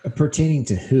 Pertaining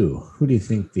to who? Who do you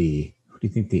think the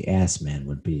ass man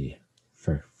would be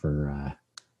for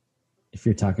if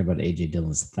you're talking about AJ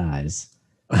Dillon's thighs?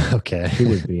 Okay. Who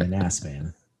would be an ass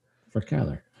man for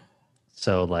Kyler?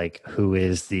 So like who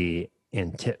is the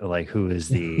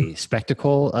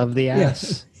spectacle of the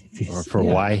ass? Or for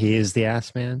why he is the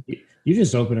ass man? You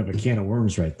just opened up a can of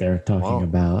worms right there talking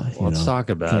about let's talk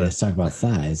about it. Let's talk about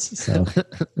thighs. So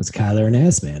it's Kyler an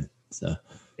ass man. So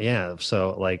yeah,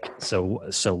 so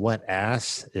what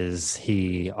ass is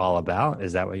he all about?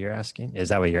 Is that what you're asking? Is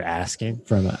that what you're asking?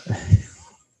 From a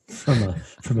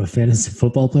fantasy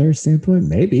football player standpoint,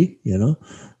 maybe,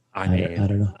 I mean, I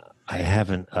don't know. I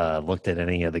haven't looked at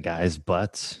any of the guys'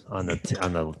 butts on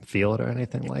the field or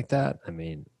anything like that. I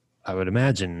mean, I would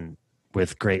imagine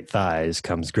with great thighs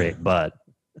comes great butt,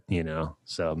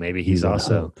 so maybe he's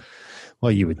also,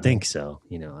 well, you would think so,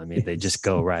 I mean, they just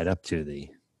go right up to the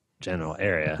general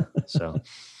area. So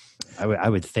I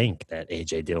would think that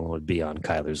AJ Dillon would be on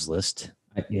Kyler's list.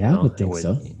 Yeah, I would think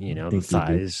so. The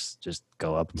thighs just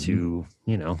go up to,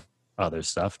 other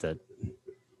stuff that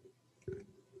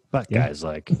butt guys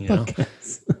like,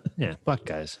 guys. Yeah, butt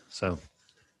guys. So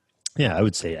yeah, I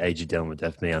would say AJ Dillon would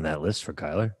definitely be on that list for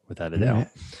Kyler, without a doubt.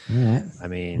 All right. I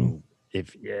mean,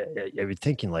 if you're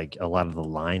thinking like a lot of the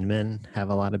linemen have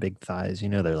a lot of big thighs,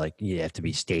 they're like, you have to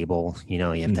be stable, you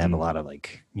have to have a lot of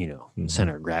like,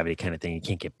 center of gravity kind of thing. You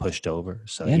can't get pushed over.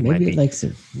 So yeah, maybe he likes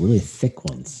some really thick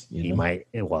ones. He might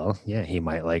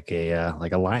like a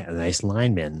nice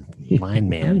lineman,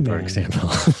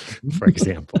 for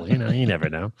example, you never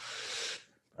know.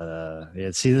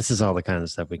 See, this is all the kind of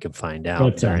stuff we can find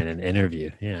out during an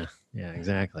interview. Yeah,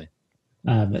 exactly.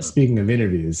 Speaking of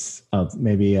interviews, I'll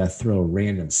maybe throw a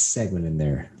random segment in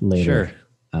there later.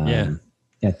 Sure.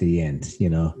 At the end,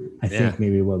 I think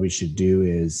maybe what we should do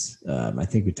is, I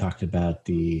think we talked about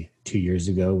the 2 years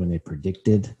ago when they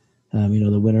predicted,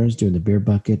 the winners doing the beer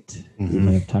bucket. We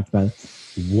might have talked about it.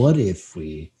 What if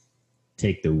we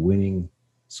take the winning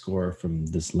score from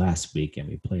this last week and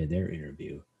we play their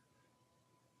interview?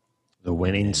 The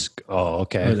winning,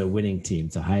 okay. Or the winning team,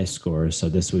 the highest score. So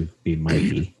this would be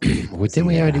Mikey. We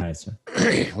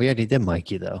already did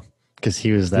Mikey though, because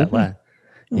he was that last.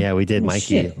 Yeah, we did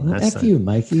Mikey. F you,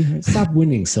 Mikey. Stop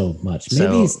winning so much.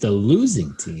 Maybe it's the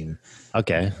losing team.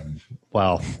 Okay.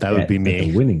 Well, that would be me.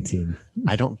 The winning team.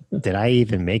 Did I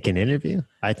even make an interview?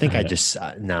 I think I just,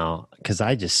 no, because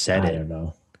I just said it. I don't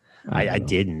know. I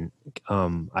didn't,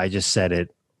 I just said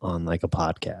it on like a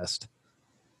podcast.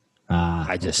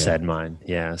 I just said mine.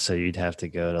 Yeah. So you'd have to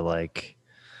go to like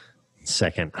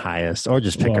second highest or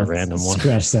just pick a random one.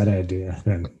 Scratch that idea.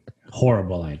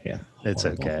 Horrible idea. It's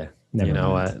okay. Never you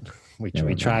know mind. what?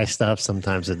 We try stuff.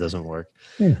 Sometimes it doesn't work.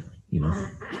 Yeah. You know.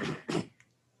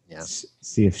 Yeah.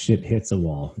 See if shit hits a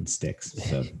wall and sticks.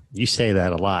 So you say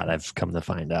that a lot. I've come to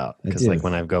find out because like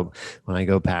when I go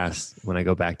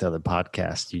back to other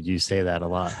podcasts, you do say that a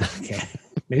lot. Okay.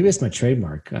 Maybe it's my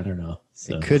trademark. I don't know.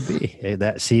 So. It could be.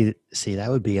 See, that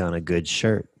would be on a good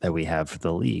shirt that we have for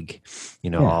the league. You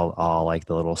know, all like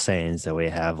the little sayings that we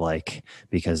have, like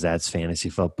because that's fantasy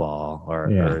football,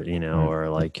 or you know, or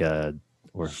like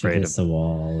we're afraid of the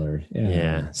wall, or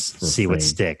see what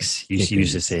sticks. You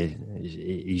used to say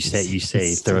you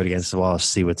say throw it against the wall,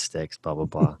 see what sticks. Blah blah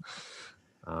blah.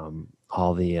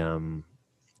 All the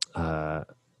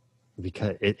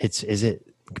because is it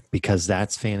because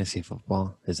that's fantasy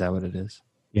football? Is that what it is?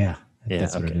 Yeah. Yeah.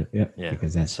 That's okay. Yeah.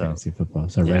 Because that's fantasy football.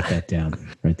 So write that down.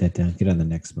 Write that down. Get on the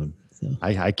next one. So.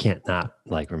 I can't not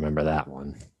like remember that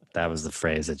one. That was the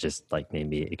phrase that just like made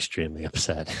me extremely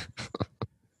upset.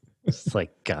 It's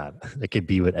like, God, it could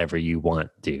be whatever you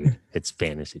want, dude. It's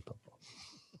fantasy football.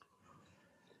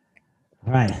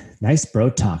 All right. Nice bro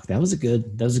talk. That was a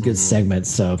good segment.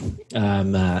 So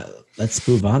let's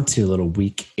move on to a little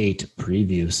week 8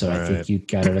 preview. So I think you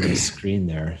got it on the screen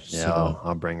there. Yeah, so,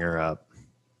 I'll bring her up.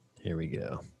 Here we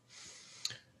go.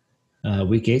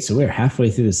 Week 8. So we're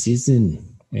halfway through the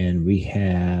season, and we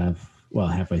have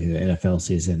halfway through the NFL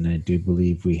season. I do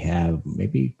believe we have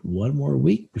maybe one more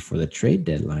week before the trade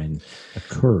deadline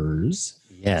occurs.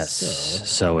 Yes.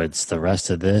 So it's the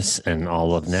rest of this and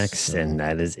all of next, and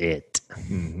that is it.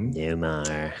 Mm-hmm. No more.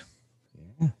 Yeah.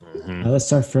 Mm-hmm. Let's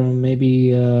start from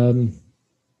maybe the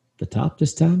top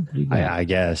this time. I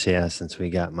guess, yeah, since we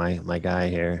got my guy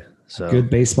here. So good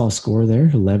baseball score there,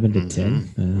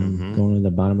 11-10. Going to the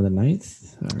bottom of the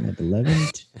 9th. All right,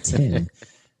 11-10.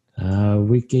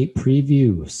 Week 8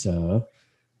 preview. So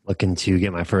looking to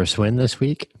get my first win this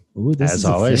week. Ooh, as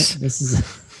always. This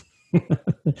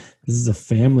is a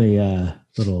family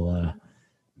little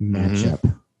matchup.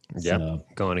 Yep. So,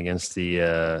 going against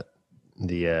the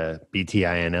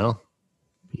BTINL.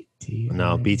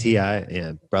 No, BTI.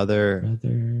 Yeah, brother.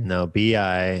 No,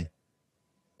 BIL.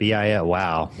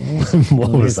 Wow.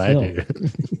 What was I do?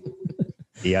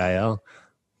 BIL.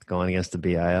 Going against the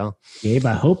BIL. Gabe,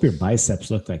 I hope your biceps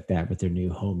look like that with their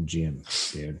new home gym,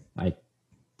 dude.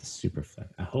 Super fun.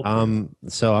 I hope.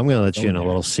 So I'm going to let you in a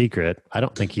little secret. I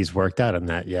don't think he's worked out on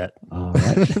that yet. All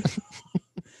right.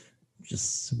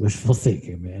 Just wishful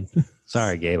thinking, man.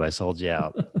 Sorry, Gabe. I sold you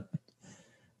out.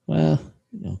 Well,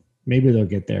 maybe they'll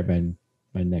get there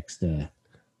by next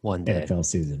one day NFL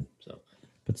season. So,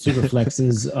 but super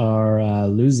flexes are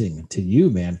losing to you,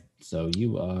 man. So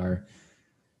you are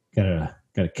got a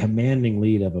commanding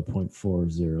lead of a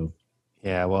 0.40.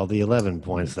 Yeah, well, the 11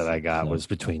 points that I got was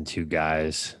between two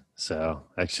guys. So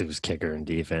actually it was kicker and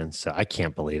defense. So I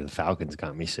can't believe the Falcons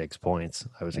got me 6 points.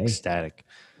 I was ecstatic.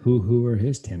 Who were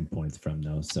his 10 points from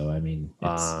though? So I mean,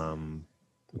 it's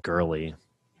Gurley.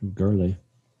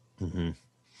 Mm-hmm.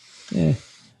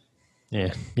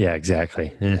 Yeah,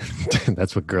 exactly. Yeah.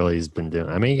 That's what Gurley's been doing.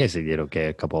 I mean, I guess he did okay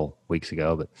a couple weeks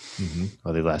ago, but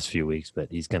or the last few weeks,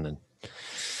 but he's gonna.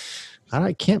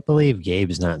 I can't believe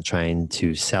Gabe's not trying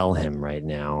to sell him right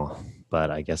now, but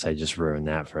I guess I just ruined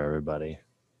that for everybody.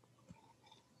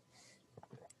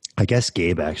 I guess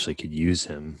Gabe actually could use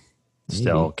him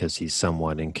still because he's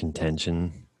somewhat in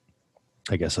contention.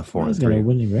 I guess a 4-3. He's got a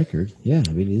winning record. Yeah,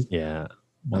 I mean, he's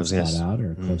one spot out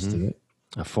or close to it.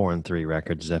 A 4-3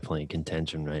 record is definitely in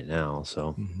contention right now.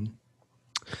 So,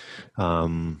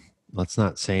 let's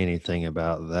not say anything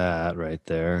about that right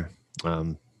there.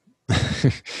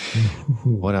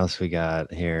 What else we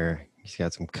got here? He's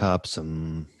got some cups.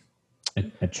 I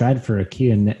tried for a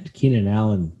Keenan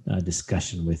Allen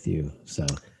discussion with you. So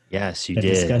yes, you did. The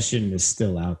discussion is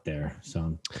still out there.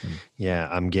 So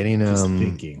I'm getting just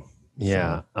thinking.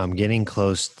 Yeah, so. I'm getting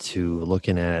close to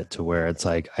looking at it to where it's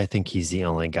like I think he's the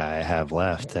only guy I have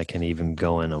left that can even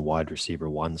go in a wide receiver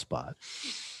 1 spot.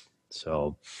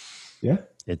 So yeah,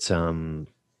 it's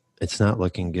not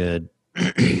looking good.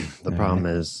 The problem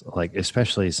is, like,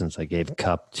 especially since I gave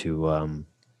Cup to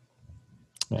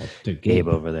Gabe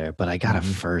over there, but I got a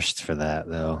first for that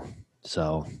though.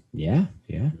 So yeah.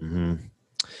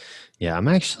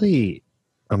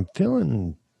 I'm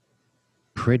feeling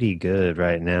pretty good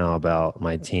right now about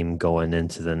my team going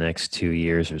into the next 2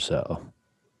 years or so.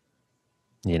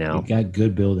 You got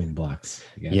good building blocks.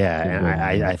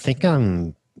 I think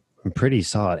I'm pretty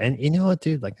solid. And you know what,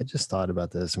 dude? Like, I just thought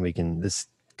about this, and this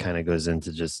kind of goes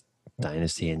into just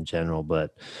dynasty in general,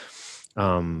 but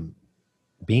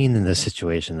being in the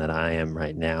situation that I am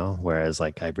right now, whereas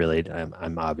like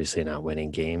I'm obviously not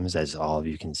winning games, as all of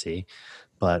you can see,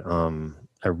 but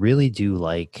I really do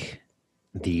like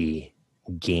the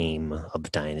game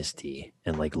of dynasty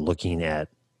and like looking at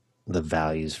the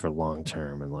values for long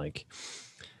term and like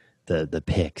the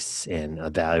picks and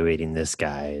evaluating this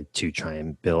guy to try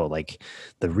and build. Like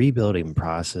the rebuilding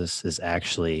process is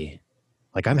actually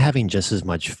like I'm having just as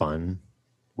much fun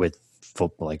with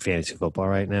football, like fantasy football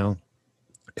right now,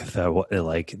 if I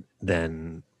like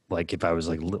then like if I was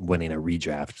like winning a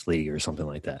redraft league or something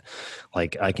like that.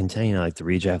 Like I can tell you, like the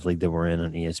redraft league that we're in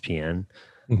on ESPN,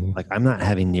 like I'm not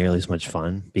having nearly as much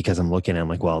fun because I'm looking at, I'm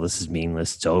like, well, this is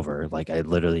meaningless. It's over. Like I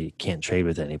literally can't trade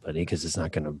with anybody because it's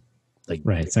not going to like,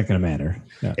 right. It's not going to matter.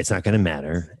 Yeah. It's not going to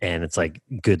matter. And it's like,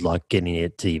 good luck getting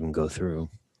it to even go through.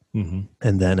 Mm-hmm.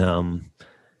 And then,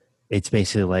 it's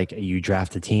basically like you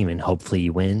draft a team and hopefully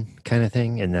you win kind of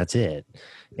thing. And that's it.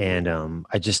 And,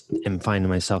 I just am finding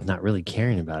myself not really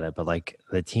caring about it, but like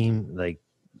the team, like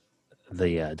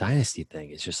the dynasty thing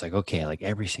is just like, okay, like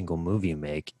every single move you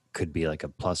make could be like a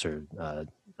plus or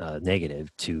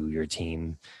negative to your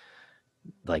team,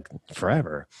 like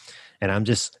forever. And I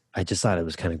just thought it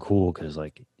was kind of cool because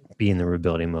like being in the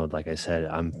rebuilding mode, like I said,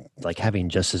 I'm like having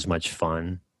just as much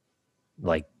fun,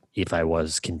 like if I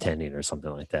was contending or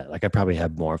something like that. Like I probably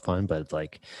have more fun, but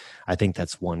like I think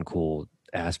that's one cool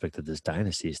aspect of this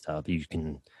dynasty stuff. You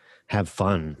can have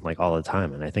fun like all the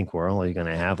time. And I think we're only going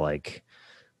to have like,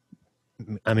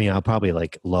 I mean, I'll probably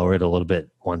like lower it a little bit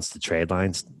once the trade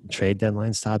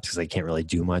deadline stops because I can't really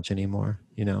do much anymore,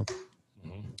 you know.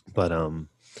 Mm-hmm.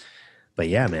 But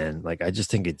yeah, man, like I just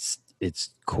think it's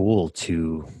cool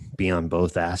to be on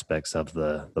both aspects of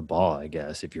the ball, I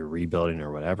guess, if you're rebuilding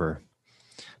or whatever.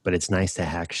 But it's nice to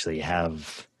actually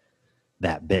have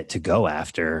that bit to go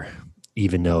after,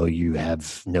 even though you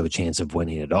have no chance of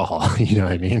winning at all. You know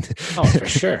what I mean? Oh, for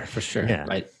sure. Yeah.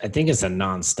 I think it's a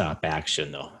nonstop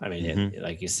action, though. I mean, Mm-hmm.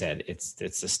 like you said, it's the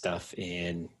stuff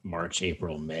in March,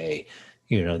 April, May,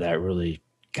 you know, that really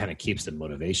kind of keeps the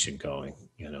motivation going,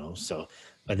 you know. So,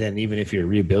 but then even if you're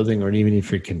rebuilding or even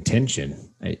if you're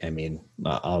contention, I mean,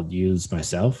 I'll use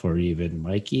myself or even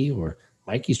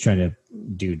Mikey's trying to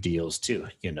do deals too,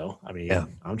 you know. I mean, Yeah.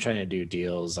 I'm trying to do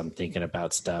deals. I'm thinking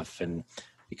about stuff, and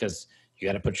because you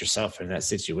got to put yourself in that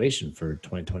situation for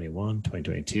 2021,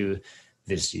 2022,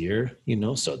 this year, you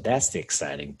know? So that's the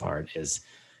exciting part is,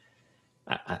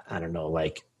 I don't know,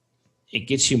 like it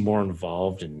gets you more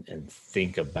involved and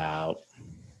think about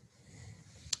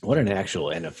what an actual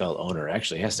NFL owner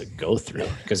actually has to go through,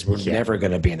 because we're never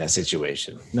going to be in that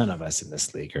situation. None of us in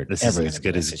this league are ever going to be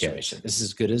in that situation. This is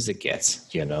as good as it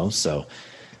gets, you know? So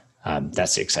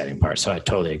that's the exciting part. So I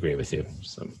totally agree with you.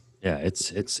 So. Yeah, it's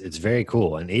very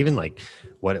cool. And even like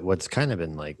what's kind of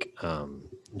been like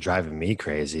driving me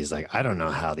crazy is like I don't know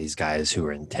how these guys who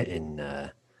are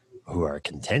who are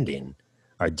contending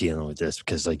are dealing with this,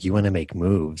 because like you want to make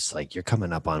moves, like you're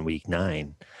coming up on week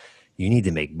 9. You need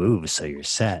to make moves so you're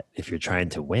set if you're trying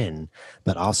to win,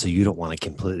 but also you don't want to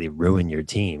completely ruin your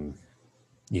team,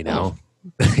 you know?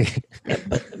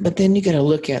 But then you got to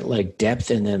look at like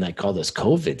depth and then like all this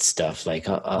COVID stuff. Like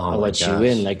I'll let you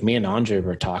in. Like me and Andre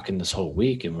were talking this whole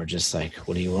week, and we're just like,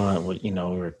 "What do you want?" What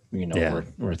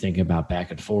we're thinking about back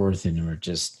and forth, and we're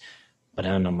just. But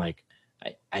then I'm like,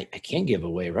 I can't give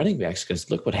away running backs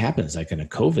because look what happens. Like in a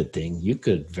COVID thing, you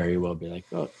could very well be like,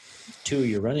 "Oh, 2 of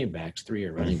your running backs, 3 of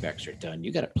your running backs are done."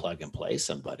 You got to plug and play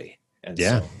somebody. And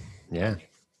yeah.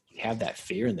 You have that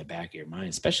fear in the back of your mind,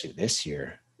 especially this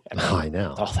year. I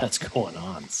know. With all that's going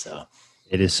on. So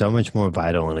it is so much more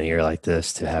vital in a year like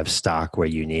this to have stock where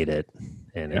you need it.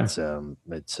 And it's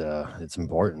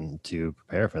important to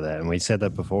prepare for that. And we said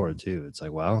that before too. It's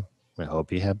like, well, I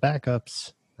hope you have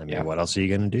backups. I mean, what else are you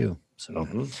going to do? So,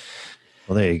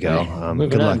 well, there you go.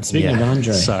 Good luck. Speaking of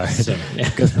Andre. Sorry. So,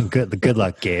 good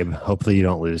luck, Gabe. Hopefully you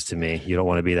don't lose to me. You don't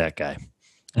want to be that guy.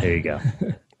 There you go.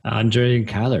 Andre and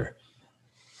Kyler.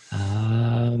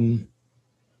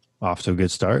 Off to a good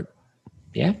start.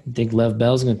 Yeah, I think Lev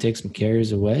Bell's going to take some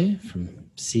carries away from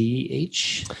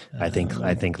CH. I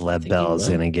think Lev Bell is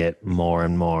going to get more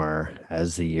and more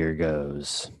as the year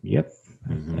goes. Yep,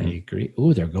 I agree.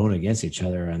 Ooh, they're going against each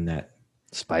other on that.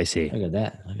 Spicy. Look at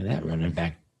that running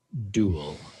back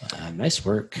duel. Nice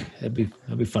work. That'd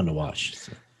be fun to watch.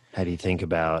 So. How do you think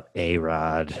about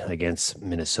A-Rod against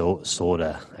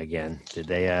Minnesota again? Did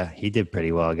they? He did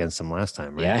pretty well against them last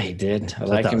time, right? Yeah, he did. I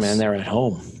like him, and they're at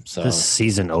home. So the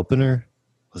season opener,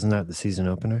 wasn't that the season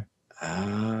opener?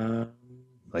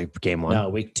 Like game 1? No,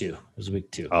 week 2. It was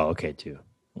week 2. Oh, okay, 2.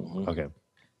 Okay.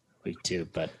 week 2,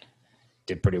 but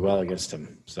did pretty well against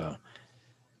him. So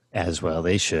as well,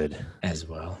 they should as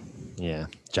well. Yeah,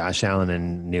 Josh Allen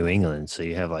in New England. So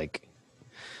you have like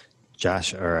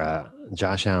Josh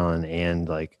Allen and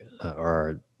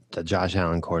or the Josh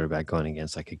Allen quarterback going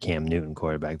against like a Cam Newton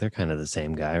quarterback. They're kind of the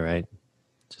same guy, right?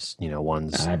 Just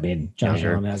one's. I mean, Josh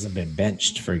Allen hasn't been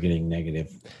benched for getting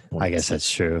negative points. I guess that's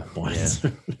true. Points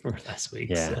last week.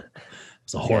 Yeah, so it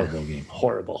was a horrible game.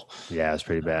 Horrible. Yeah, it was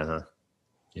pretty bad, huh?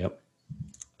 Yep.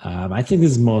 I think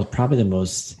this is probably the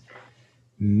most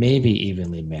maybe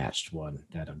evenly matched one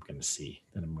that I'm going to see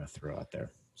that I'm going to throw out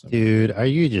there. So, dude, are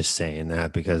you just saying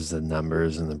that because the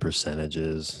numbers and the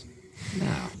percentages?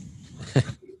 No,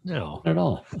 no, not at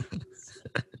all.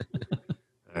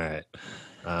 All right.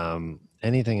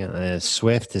 Anything?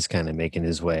 Swift is kind of making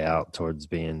his way out towards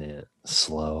being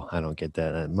slow. I don't get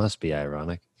that. That must be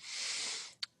ironic.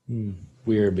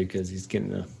 Weird because he's getting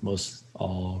the most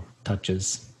all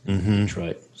touches Mm-hmm. in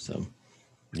Detroit. So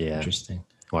yeah, interesting.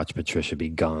 Watch Patricia be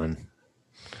gone.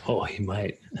 Oh, he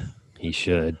might. He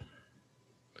should.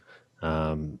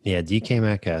 DK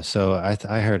Metcalf. So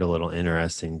I heard a little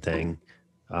interesting thing.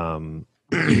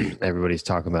 Everybody's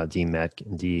talking about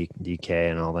DK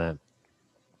and all that.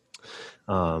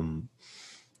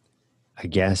 I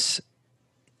guess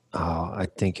I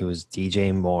think it was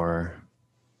DJ Moore.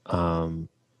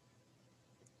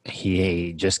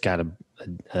 He just got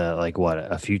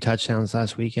a few touchdowns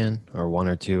last weekend, or one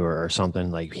or two or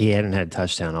something. Like he hadn't had a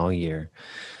touchdown all year.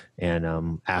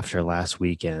 And after last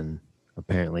weekend,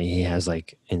 apparently he has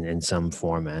like in some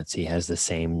formats, he has the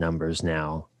same numbers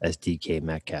now as DK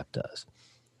Metcalf does.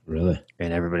 Really?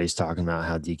 And everybody's talking about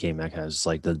how DK Metcalf is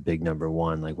like the big number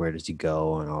one, like where does he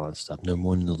go and all that stuff. Number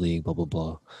one in the league, blah, blah,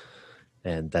 blah.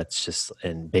 And that's just,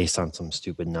 and based on some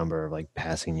stupid number of like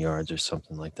passing yards or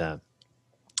something like that.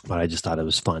 But I just thought it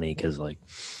was funny because like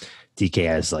DK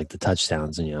has like the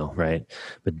touchdowns and, right?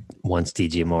 But once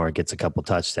DJ Moore gets a couple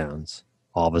touchdowns,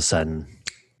 all of a sudden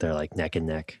they're like neck and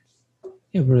neck.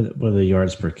 Yeah, what are the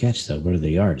yards per catch though? What are the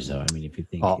yards though? I mean, if you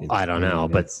think, I don't know,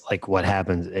 but like what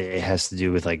happens, it has to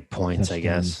do with like points, touchdowns. I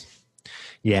guess.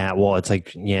 Yeah, well, it's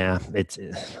like,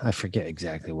 I forget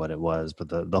exactly what it was, but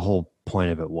the whole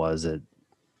point of it was that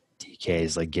DK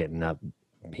is like getting up,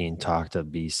 being talked to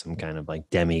be some kind of like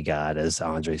demigod, as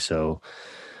Andre So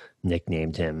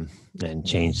nicknamed him and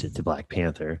changed it to Black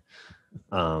Panther.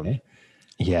 Okay.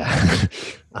 Yeah.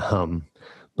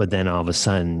 But then all of a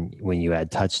sudden, when you add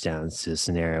touchdowns to a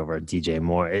scenario where DJ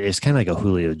Moore, it's kind of like a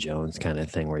Julio Jones kind of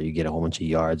thing where you get a whole bunch of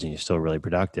yards and you're still really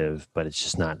productive, but it's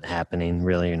just not happening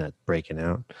really. You're not breaking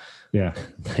out. Yeah.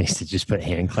 Nice to just put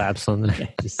hand claps on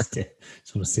there. Just want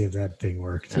to see if that thing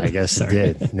worked. I guess it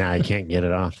did. Now I can't get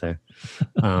it off there.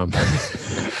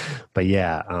 But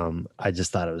yeah, I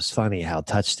just thought it was funny how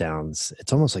touchdowns,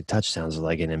 it's almost like touchdowns are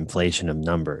like an inflation of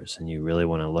numbers. And you really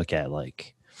want to look at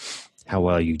like, how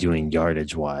well you're doing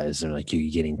yardage wise and like you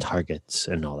getting targets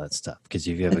and all that stuff. Because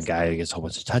if you have a guy who gets a whole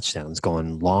bunch of touchdowns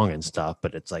going long and stuff,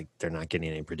 but it's like they're not getting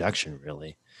any production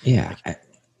really. Yeah.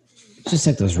 Just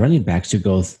like those running backs who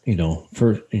go,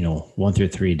 for 1 through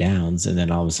 3 downs, and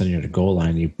then all of a sudden you're at the goal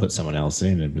line, you put someone else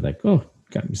in and be like, oh,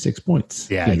 got me 6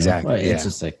 points. Yeah, exactly. It's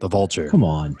just like the vulture. Come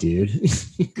on, dude.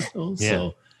 Yeah.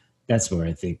 So that's where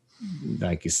I think,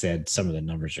 like you said, some of the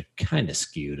numbers are kind of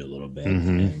skewed a little bit.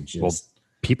 Mm-hmm. And just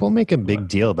people make a big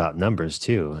deal about numbers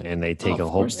too, and they take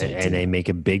they make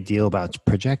a big deal about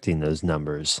projecting those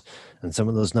numbers. And some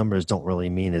of those numbers don't really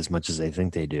mean as much as they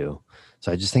think they do.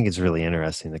 So I just think it's really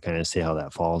interesting to kind of see how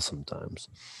that falls sometimes.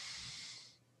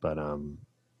 But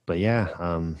yeah,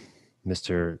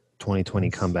 Mr.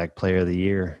 2020 Comeback Player of the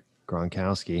Year,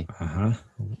 Gronkowski.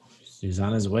 He's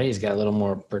on his way. He's got a little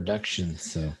more production.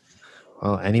 So.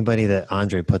 Well, anybody that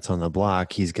Andre puts on the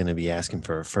block, he's going to be asking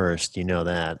for a first. You know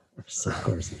that. Of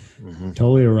course. Mm-hmm.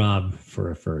 Totally a rob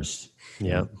for a first.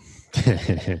 Yep.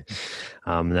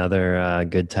 Another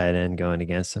good tight end going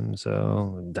against him.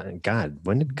 So, God,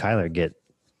 when did Kyler get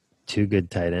 2 good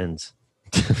tight ends?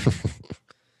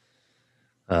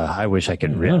 I wish I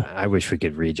could. I wish we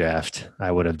could redraft.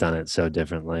 I would have done it so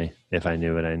differently if I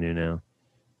knew what I knew now.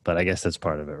 But I guess that's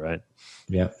part of it, right?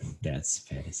 Yep, that's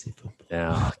fantasy football.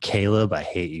 Yeah, Caleb, I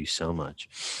hate you so much.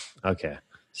 Okay,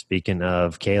 speaking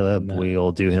of Caleb,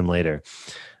 we'll do him later.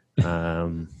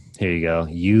 Here you go.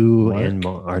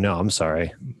 I'm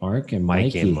sorry. Mark and Mike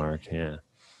Mikey. And Mark, yeah.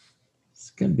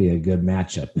 It's going to be a good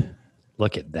matchup.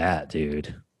 Look at that,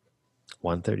 dude.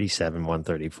 137,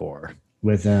 134.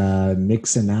 With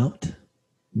Mixon out,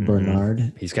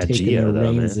 Bernard. He's got taking Gio, the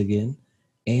though, reins man. again.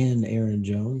 And Aaron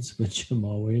Jones with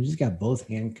Jamal Williams. He's got both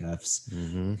handcuffs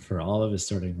for all of his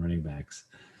starting running backs.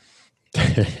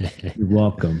 You're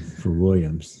welcome for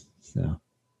Williams. So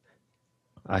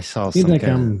I saw seems some like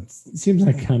kind seems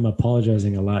like I'm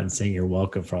apologizing a lot and saying you're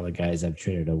welcome for all the guys I've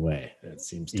traded away. It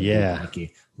seems to be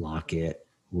Mickey, Lockett,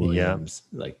 Williams.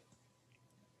 Like,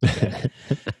 is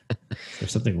there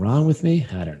something wrong with me?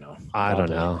 I don't know. I don't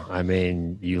know. I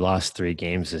mean, you lost 3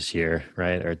 games this year,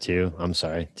 right? Or 2? I'm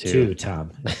sorry, 2. 2,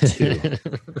 Tom. 2.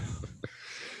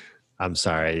 I'm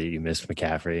sorry you missed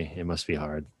McCaffrey. It must be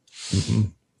hard.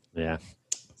 Yeah.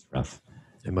 It's rough.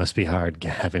 It must be hard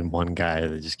having one guy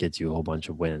that just gets you a whole bunch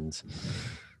of wins.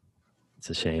 It's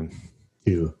a shame.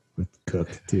 2 with Cook,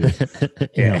 too.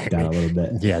 He helped out a little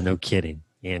bit. Yeah, no kidding.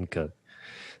 And Cook.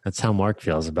 That's how Mark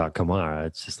feels about Kamara.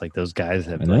 It's just like those guys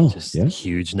have like just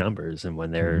huge numbers, and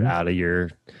when they're out of your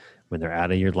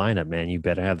lineup, man, you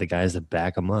better have the guys that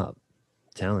back them up.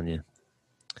 I'm telling you.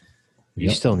 You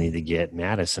still need to get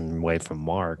Madison away from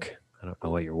Mark. I don't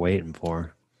know what you're waiting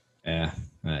for. Yeah,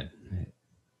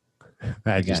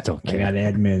 I just don't care. I got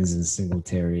Edmonds and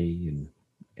Singletary, and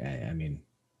I mean,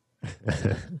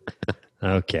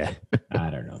 okay. I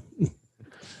don't know.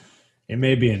 It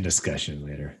may be in discussion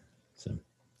later. So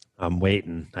I'm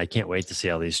waiting. I can't wait to see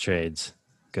all these trades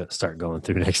start going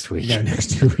through next week. Yeah,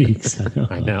 next 2 weeks.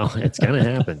 I know. It's gonna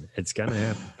happen. It's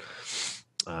gonna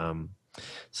happen.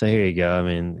 So here you go. I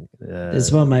mean,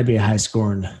 this one might be a high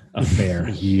scoring affair.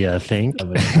 Yeah, I think. I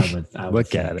would Look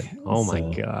think. at it. Oh my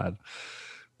God.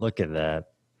 Look at that.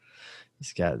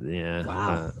 He's got,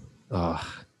 Wow.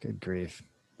 Good grief.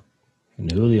 And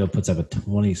Julio puts up a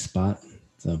 20 spot.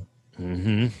 So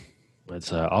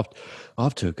It's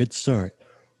off to a good start.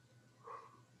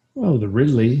 Oh, the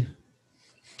Ridley.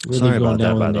 Sorry going about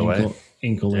down that, with by the way.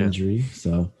 Ankle injury.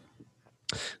 So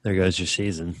there goes your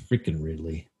season. freaking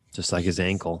Ridley. Just like his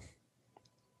ankle.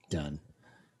 Done.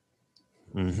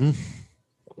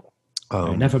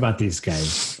 Enough about these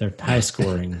guys. They're high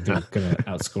scoring. They're going to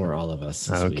outscore all of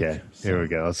us. Okay, here we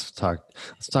go. Let's talk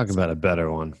about a better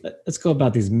one. Let's go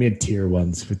about these mid-tier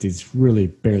ones with these really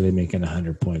barely making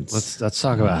 100 points. Let's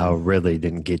talk about how Ridley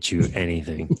didn't get you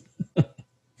anything.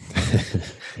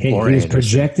 He was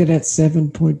projected at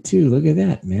 7.2. Look at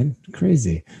that, man.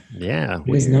 Crazy. Yeah.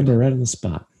 His number right on the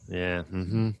spot. Yeah.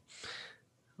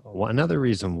 Well, another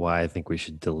reason why I think we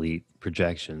should delete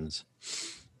projections.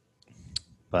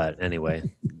 But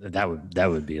anyway, that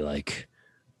would be like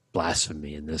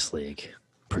blasphemy in this league.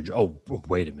 Oh,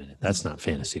 wait a minute. That's not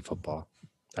fantasy football.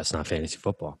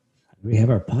 We have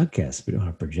our podcast. We don't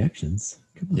have projections.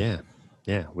 Come on.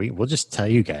 Yeah. We'll just tell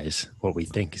you guys what we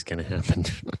think is going to happen.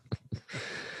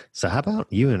 So how about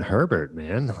you and Herbert,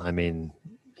 man? I mean,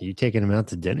 are you taking him out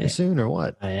to dinner soon or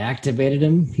what? I activated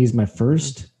him. He's my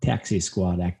first taxi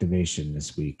squad activation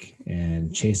this week.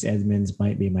 And Chase Edmonds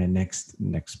might be my next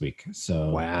week.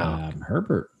 So wow.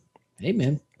 Herbert, hey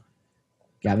man.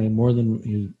 Got me more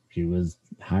than he was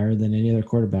higher than any other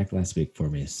quarterback last week for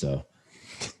me. So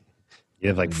you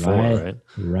have like 4, right?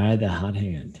 Ride the hot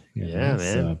hand. Yeah, man.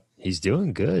 So, he's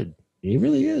doing good. He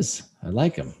really is. I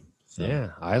like him. So. Yeah,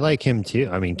 I like him too.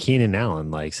 I mean, Keenan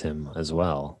Allen likes him as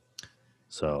well.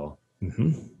 So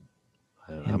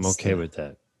I'm okay with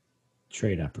that.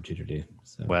 Trade opportunity.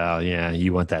 So. Well, yeah,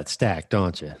 you want that stack,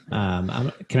 don't you?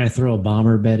 Can I throw a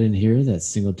bomber bet in here that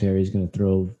Singletary is going to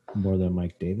throw more than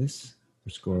Mike Davis or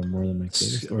score more than Mike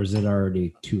Davis? Or is it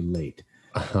already too late?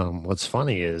 What's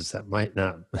funny is that might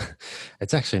not –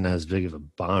 it's actually not as big of a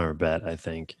bomber bet, I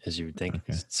think, as you would think.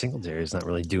 Okay. Singletary is not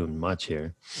really doing much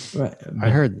here. Right. I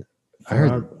heard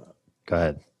go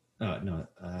ahead. No.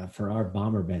 For our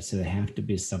bomber bets, do they have to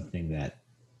be something that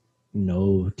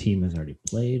no team has already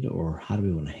played, or how do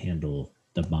we want to handle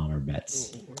the bomber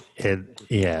bets?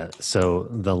 So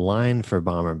the line for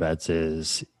bomber bets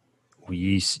is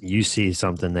you see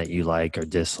something that you like or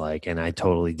dislike, and I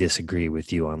totally disagree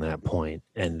with you on that point.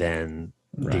 And then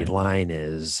the line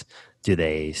is, do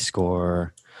they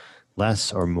score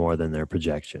less or more than their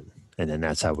projection? And then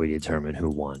that's how we determine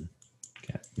who won.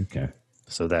 Okay.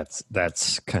 So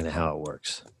that's kind of how it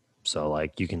works. So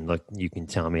like you can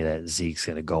tell me that Zeke's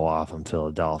going to go off on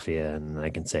Philadelphia, and I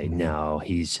can say, no,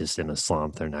 he's just in a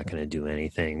slump. They're not going to do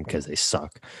anything because they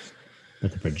suck.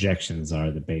 But the projections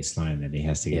are the baseline that he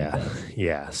has to get above.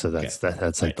 Yeah. So that's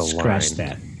like the Scratch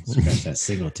line. Scratch that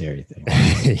Singletary thing.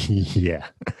 Yeah.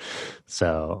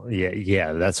 So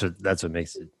yeah. That's what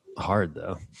makes it hard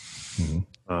though.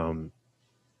 Mm-hmm.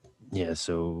 Yeah.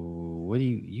 So what do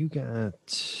you got?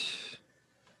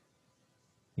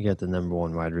 You got the number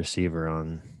 1 wide receiver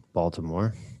on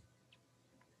Baltimore.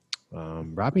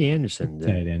 Robbie Anderson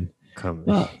did come.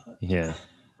 Well, yeah.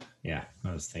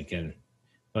 I was thinking,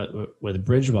 but with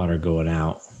Bridgewater going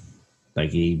out,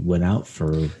 like he went out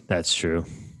for. That's true.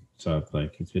 So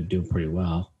like he's been doing pretty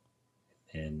well,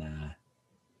 and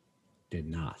did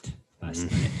not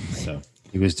last night. So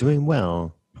he was doing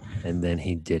well, and then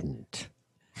he didn't.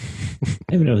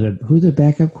 I don't know who the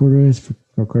backup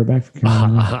quarterback for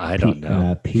Carolina. I don't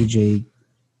know. PJ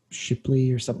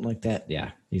Shipley or something like that.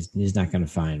 Yeah, he's not going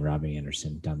to find Robbie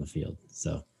Anderson down the field.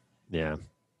 So yeah,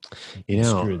 you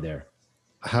know, screwed there.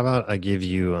 How about I give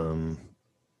you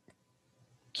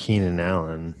Keenan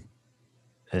Allen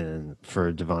and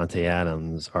for Devontae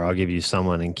Adams, or I'll give you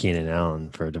someone in Keenan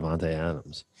Allen for Devontae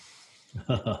Adams.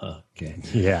 Okay.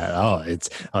 Yeah.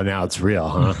 Now it's real,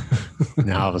 huh?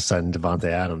 Now all of a sudden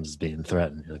Devontae Adams is being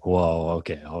threatened. You're like, whoa,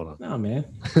 okay, hold on. No, man.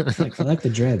 I like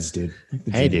the dreads, dude.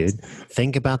 Hey, dude,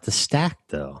 think about the stack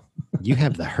though. You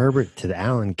have the Herbert to the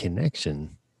Allen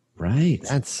connection. Right.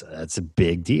 That's a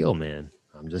big deal, man.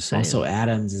 I'm just saying. Also,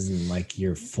 Adams is in like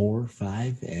year 4,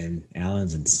 5, and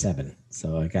Allen's in 7.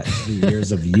 So I got 3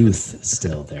 years of youth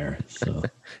still there. So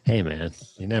hey, man,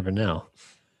 you never know.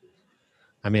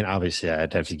 I mean, obviously,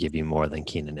 I'd have to give you more than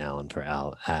Keenan Allen for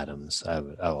Adams. I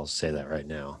will say that right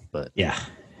now. But yeah.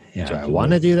 Do I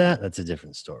want to do that? That's a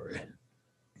different story.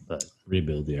 But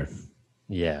rebuild year.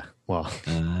 Yeah. Well,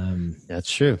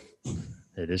 that's true.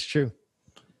 It is true.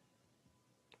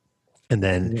 And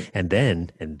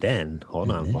then,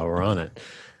 hold on while we're on it.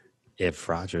 If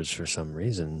Rodgers, for some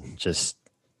reason, just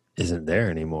isn't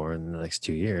there anymore in the next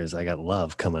 2 years, I got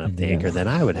Love coming up the anchor, then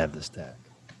I would have the stack.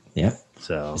 Yep.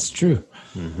 So it's true.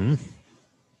 Mm-hmm.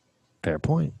 Fair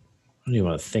point. What do you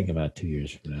want to think about 2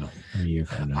 years from now? A year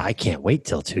from now? I can't wait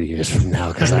till 2 years from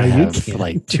now because I have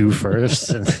like 2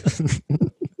 firsts. And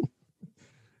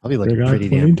I'll be looking pretty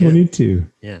damn good. 2022.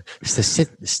 Yeah.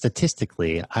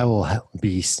 Statistically, I will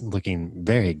be looking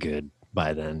very good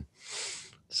by then.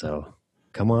 So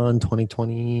come on,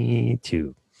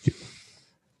 2022.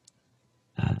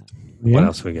 What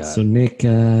else we got? So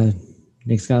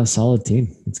Nick's got a solid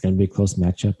team. It's going to be a close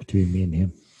matchup between me and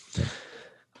him. So.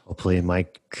 Hopefully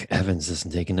Mike Evans doesn't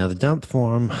take another dump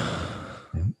for him.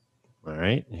 Yeah. All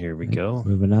right, here we go.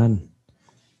 Moving on.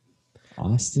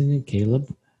 Austin and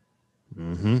Caleb.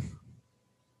 Mm-hmm.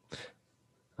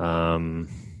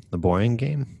 The boring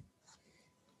game?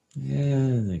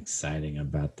 Yeah, exciting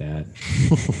about that.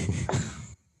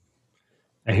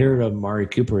 I heard Amari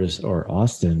Cooper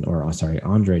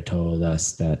Andre told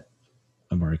us that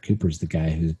Amari Cooper's the guy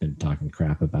who's been talking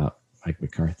crap about Mike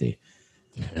McCarthy.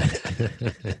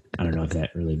 I don't know if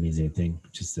that really means anything.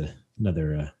 Just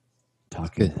another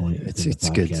talking point. It's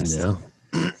good to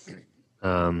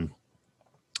know.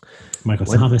 Michael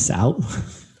Thomas out.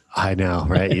 I know,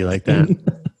 right? You like that?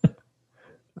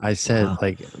 I said,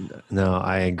 no,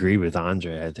 I agree with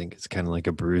Andre. I think it's kind of like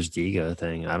a bruised ego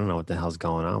thing. I don't know what the hell's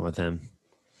going on with him.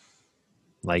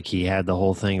 Like he had the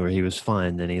whole thing where he was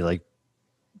fun, then he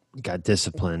got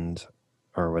disciplined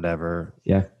or whatever.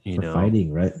 Yeah,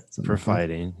 fighting, right? For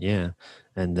fighting, yeah.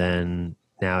 And then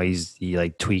now he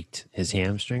tweaked his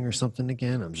hamstring or something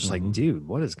again. I'm just like, dude,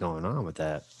 what is going on with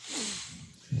that?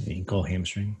 Ankle,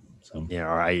 hamstring. So yeah,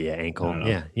 all right, yeah, ankle.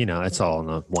 Yeah, it's all in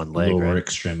the one leg, lower right?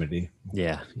 extremity.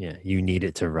 Yeah. You need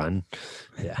it to run.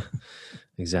 Yeah,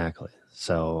 exactly.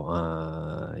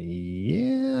 So,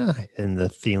 yeah. And the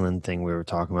Thielen thing we were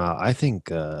talking about, I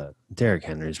think Derrick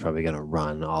Henry is probably going to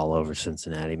run all over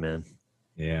Cincinnati, man.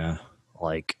 Yeah.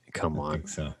 Come on. I think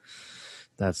so.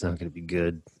 That's not going to be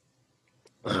good.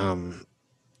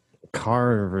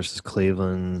 Carr versus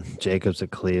Cleveland, Jacobs at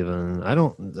Cleveland.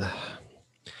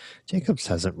 Jacobs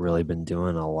hasn't really been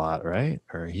doing a lot, right?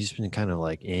 Or he's been kind of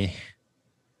eh.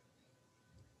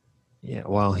 Yeah,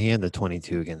 well, he had the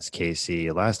 22 against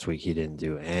KC. Last week, he didn't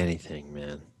do anything,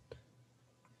 man.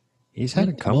 He's had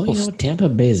a couple. Well, Tampa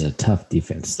Bay is a tough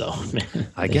defense, though, man.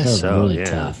 I guess so, really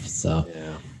tough, so.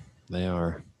 Yeah, they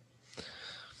are.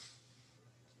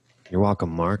 You're welcome,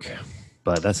 Mark.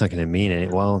 But that's not going to mean it.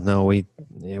 Well, no, we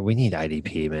need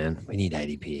IDP, man. We need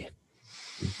IDP.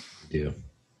 We do.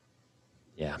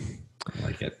 Yeah. I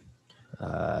like it.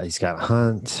 He's got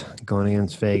Hunt going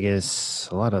against Vegas.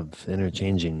 A lot of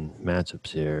interchanging matchups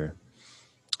here.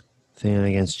 Thielen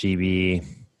against GB.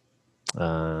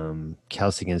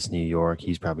 Kelsey against New York.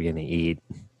 He's probably going to eat.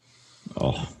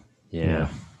 Oh. Yeah.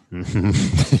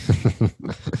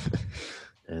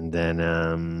 And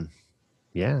then,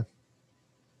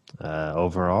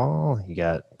 overall, you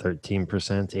got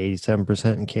 13% to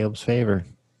 87% in Caleb's favor.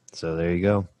 So there you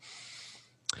go.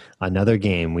 Another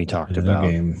game we talked about.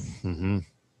 Mm-hmm.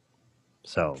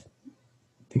 So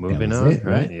moving on,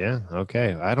 right? Yeah.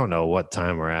 Okay. I don't know what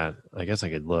time we're at. I guess I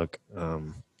could look.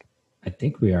 I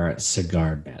think we are at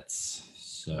cigar bets.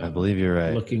 So I believe you're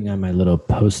right. Looking on my little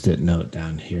Post-it note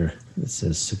down here, it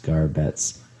says cigar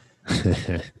bets.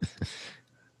 To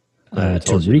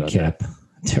recap,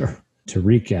 to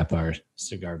recap our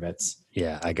cigar bets.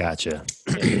 Yeah, I gotcha.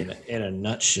 In a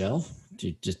nutshell,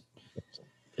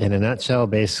 in a nutshell,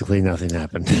 basically nothing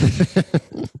happened.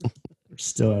 We're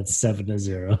still at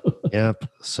 7-0. Yep.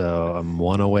 So I'm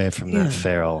one away from that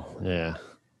feral. Yeah.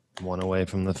 One away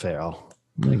from the feral.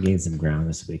 I'm going to gain some ground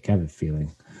this week. I have a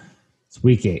feeling. It's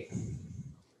week 8.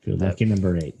 Feel lucky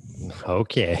number 8.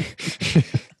 Okay.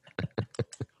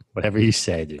 Whatever you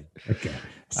say, dude. Okay.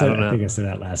 I think I said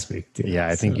that last week, too. Yeah,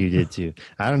 I think you did, too.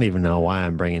 I don't even know why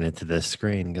I'm bringing it to this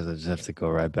screen because I just have to go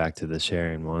right back to the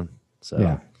sharing one. So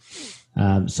yeah.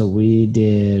 So we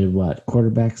did,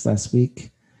 quarterbacks last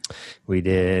week? We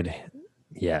did,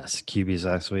 yes, QBs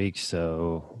last week.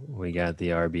 So we got the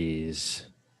RBs.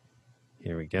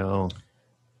 Here we go.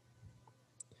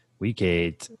 Week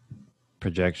 8,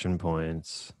 projection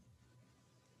points.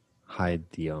 Hide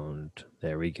the owned.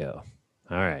 There we go.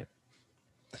 All right.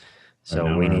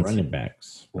 So we need running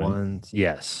backs. Right?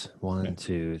 1,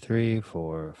 2, 3,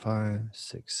 4, 5,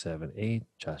 6, 7, 8.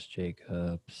 Josh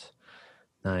Jacobs.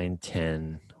 9,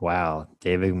 10. Wow.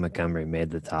 David Montgomery made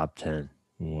the top 10.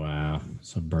 Wow.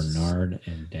 So Bernard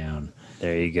and down.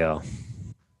 There you go.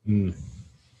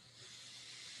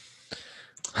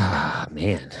 Ah,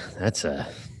 man, that's a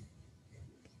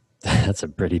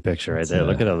pretty picture right there.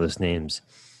 Look at all those names.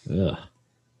 Ugh.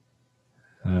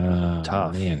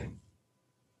 Tough. Man.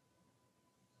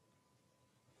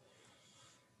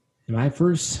 Am I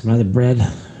first? Am I the bread?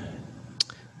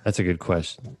 That's a good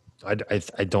question. I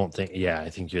don't think. Yeah, I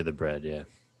think you're the bread. Yeah,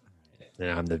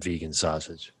 and I'm the vegan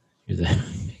sausage. You're the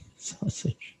vegan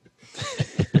sausage.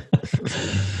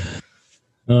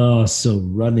 Oh, so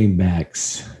running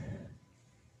backs.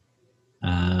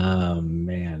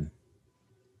 Man.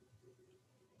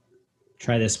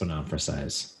 Try this one on for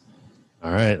size.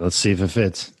 All right, let's see if it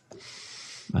fits.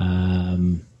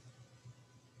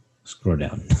 Scroll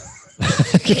down.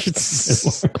 Okay.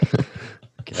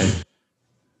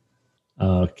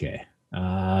 Okay.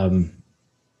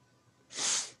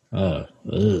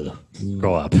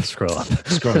 Scroll up. Scroll up.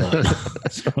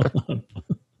 Scroll up.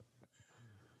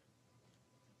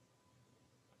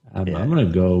 I'm going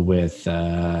to go with,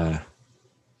 man,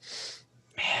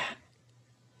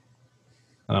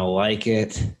 I don't like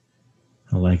it.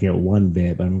 I like it one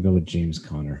bit, but I'm going to go with James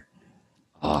Conner.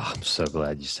 Oh, I'm so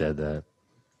glad you said that.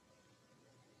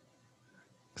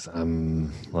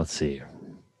 Let's see.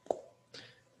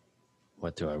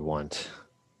 What do I want?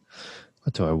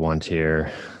 What do I want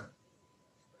here?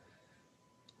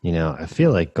 You know, I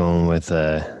feel like going with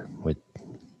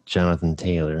Jonathan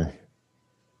Taylor.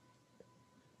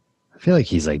 I feel like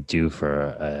he's like due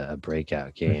for a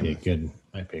breakout game.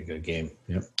 Might be a good game.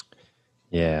 Yep.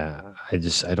 Yeah, I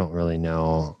don't really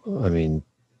know. I mean,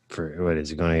 for what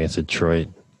is it going against Detroit?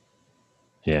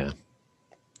 Yeah.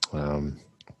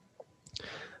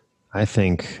 I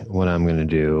think what I'm going to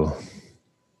do.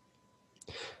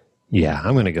 Yeah,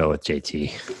 I'm going to go with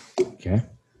JT. Okay.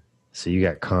 So you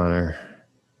got Connor.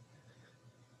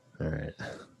 All right.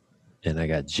 And I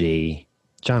got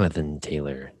Jonathan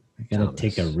Taylor. I got to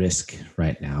take a risk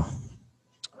right now.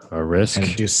 A risk? I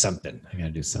got to do something.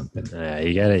 You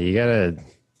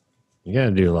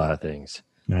gotta do a lot of things.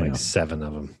 I know. 7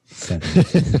 of them. 7.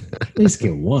 At least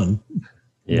get one.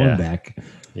 Yeah. One back.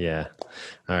 Yeah.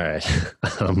 All right.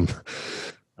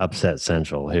 Upset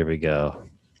Central. Here we go.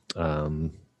 I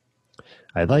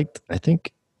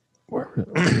think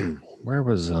where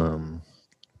was one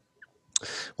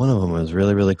of them was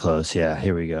really, really close. Yeah,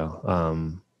 here we go.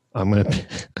 I'm gonna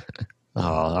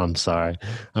I'm sorry.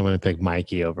 I'm gonna pick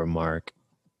Mikey over Mark.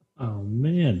 Oh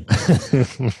man.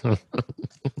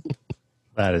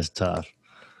 That is tough.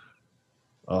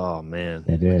 Oh man.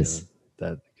 It is.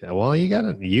 Well,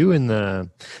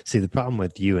 the problem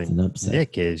with you and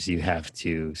Nick is you have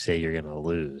to say you're gonna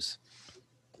lose.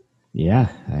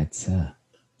 Yeah, that's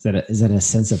is that a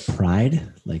sense of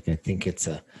pride? Like I think it's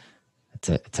a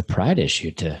pride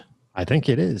issue to. I think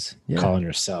it is. Yeah. Calling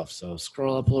yourself. So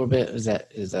scroll up a little bit. Is that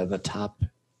the top?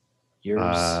 Yours.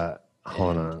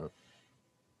 Hold on.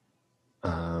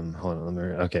 Hold on.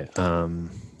 Okay.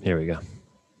 Here we go.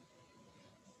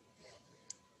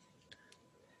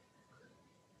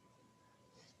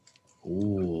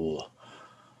 Ooh.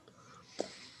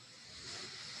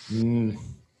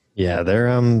 Yeah,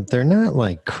 they're not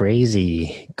like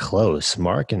crazy close.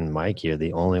 Mark and Mikey are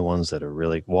the only ones that are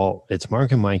really it's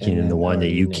Mark and Mikey and the one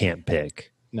that you can't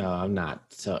pick. No, I'm not.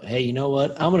 So hey, you know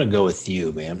what? I'm gonna go with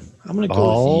you, man. I'm gonna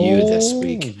go with you this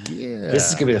week. Yeah. This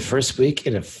is gonna be the first week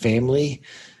in a family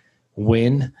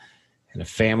win and a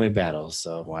family battle.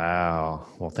 So wow.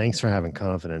 Well, thanks for having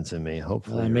confidence in me.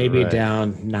 Hopefully, I may be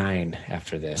down 9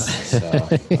 after this. So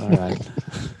all right.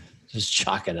 Just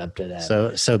chalk it up to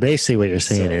that. So basically what you're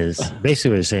saying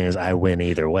is I win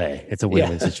either way. It's a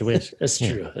win-win situation. That's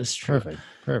true. That's true.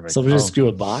 Perfect. So we'll just do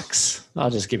a box. I'll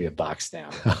just give you a box now.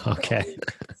 Okay.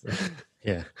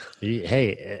 Yeah.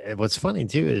 Hey, what's funny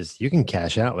too is you can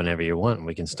cash out whenever you want and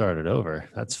we can start it over.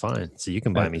 That's fine. So you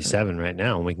can buy me 7 right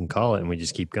now and we can call it and we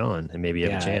just keep going and maybe you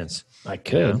have a chance. I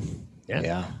could.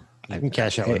 Yeah. I can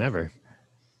cash out whenever.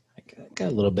 I got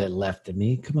a little bit left in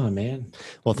me. Come on, man.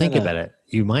 Well, think about it.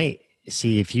 You might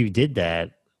see if you did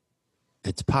that,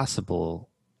 it's possible.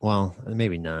 Well,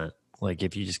 maybe not. Like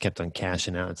if you just kept on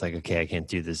cashing out, it's like, okay, I can't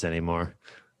do this anymore.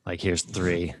 Like here's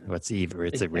 3. Let's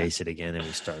erase it again and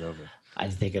we start over. I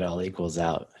think it all equals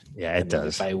out. Yeah, it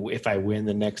does. If I win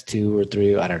the next 2 or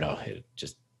 3, I don't know. It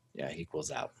just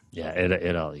equals out. Yeah,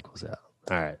 it all equals out.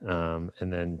 All right.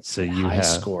 And then so you high have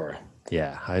score.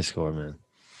 Yeah, high score, man.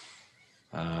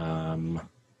 I'm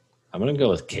gonna go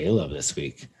with Caleb this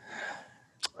week.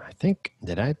 I think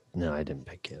No, I didn't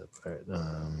pick Caleb. All right.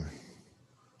 I'm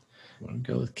gonna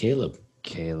go with Caleb.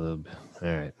 Caleb.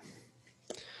 All right.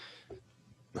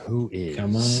 Who is?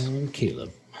 Come on,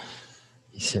 Caleb.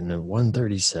 He's sitting at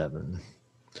 137.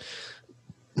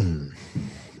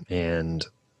 And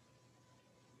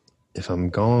if I'm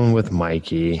going with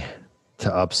Mikey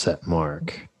to upset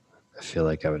Mark, I feel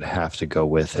like I would have to go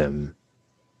with him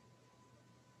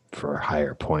for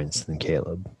higher points than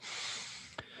Caleb.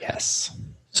 Yes.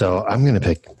 So I'm going to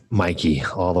pick Mikey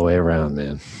all the way around,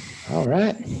 man. All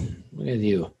right. Look at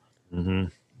you. Mm-hmm.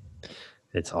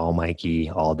 It's all Mikey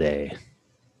all day.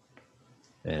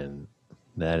 And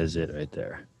that is it right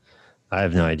there. I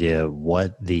have no idea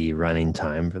what the running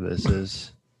time for this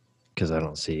is because I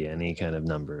don't see any kind of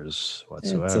numbers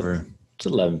whatsoever. It's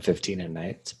 11:15 at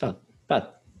night. It's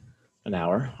about an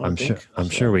hour. I'm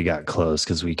sure we got close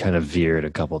because we kind of veered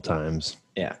a couple times.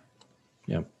 Yeah.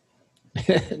 Yep.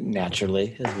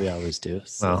 Naturally, as we always do.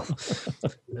 So.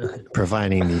 Well,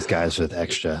 providing these guys with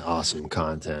extra awesome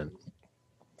content.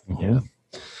 Yeah.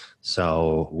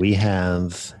 So we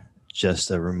have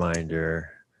just a reminder,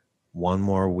 one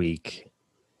more week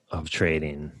of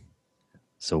trading.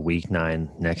 So week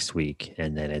 9 next week,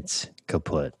 and then it's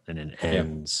kaput, and it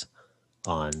ends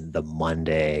on the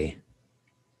Monday,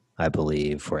 I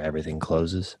believe, where everything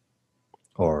closes,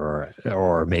 or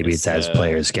maybe it's as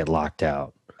players get locked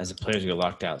out. As the players get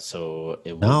locked out, so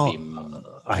it will be.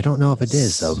 I don't know if it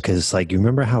is though, because like you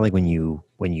remember how like when you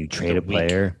trade a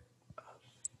player.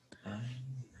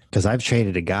 Because I've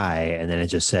traded a guy and then it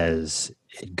just says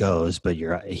it goes, but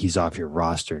he's off your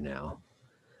roster now.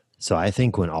 So I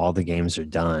think when all the games are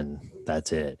done,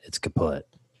 that's it. It's kaput.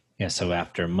 Yeah. So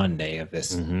after Monday of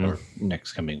this or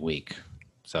next coming week.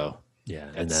 So yeah,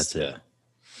 and that's it.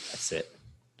 That's it.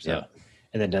 So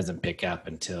and then doesn't pick up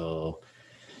until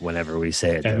whenever we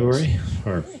say it. February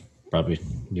or probably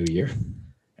New Year.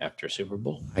 After Super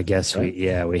Bowl, I guess we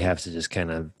have to just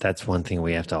kind of. That's one thing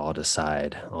we have to all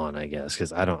decide on, I guess,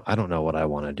 because I don't know what I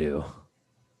want to do.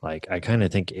 Like I kind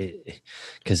of think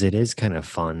because it is kind of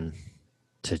fun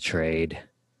to trade,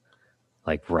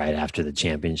 like right after the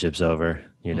championship's over.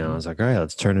 You know, it's like all right,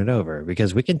 let's turn it over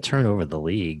because we can turn over the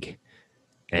league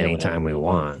anytime we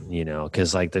want. You know,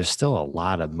 because like there's still a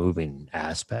lot of moving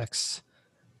aspects.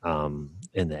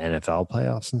 In the NFL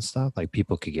playoffs and stuff, like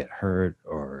people could get hurt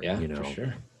or, you know, for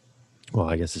sure. Well,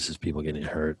 I guess this is people getting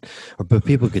hurt, but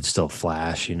people could still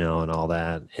flash, you know, and all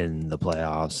that in the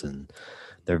playoffs and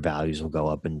their values will go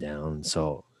up and down.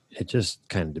 So it just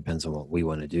kind of depends on what we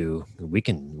want to do. We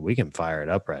can fire it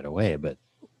up right away, but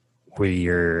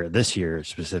this year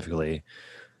specifically,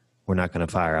 we're not going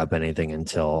to fire up anything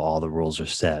until all the rules are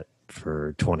set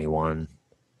for 21.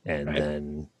 And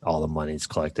then all the money's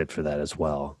collected for that as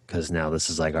well. Because now this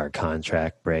is like our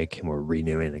contract break and we're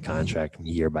renewing the contract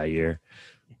year by year.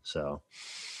 So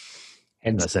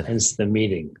hence the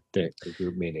meeting, the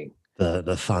group meeting.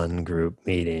 The fun group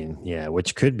meeting. Yeah,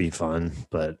 which could be fun,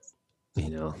 but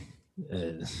you know,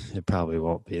 it probably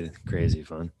won't be crazy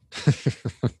fun.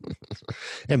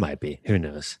 It might be. Who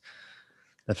knows?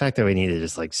 The fact that we need to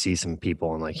just like see some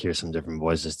people and like hear some different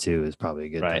voices too is probably a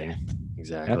good thing.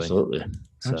 Exactly. Absolutely.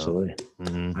 So, Absolutely.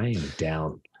 I am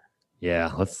down.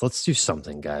 Yeah, let's do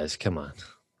something, guys. Come on.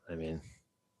 I mean,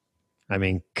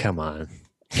 come on.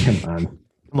 Come on.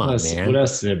 Come on, man. What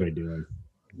else is everybody doing?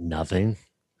 Nothing.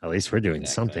 At least we're doing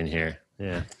something here.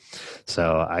 Yeah.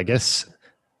 So I guess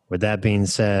with that being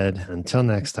said, until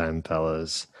next time,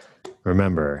 fellas,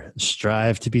 remember,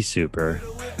 strive to be super.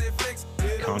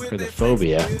 Conquer the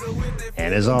phobia.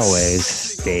 And as always,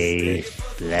 stay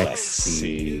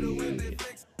flexy.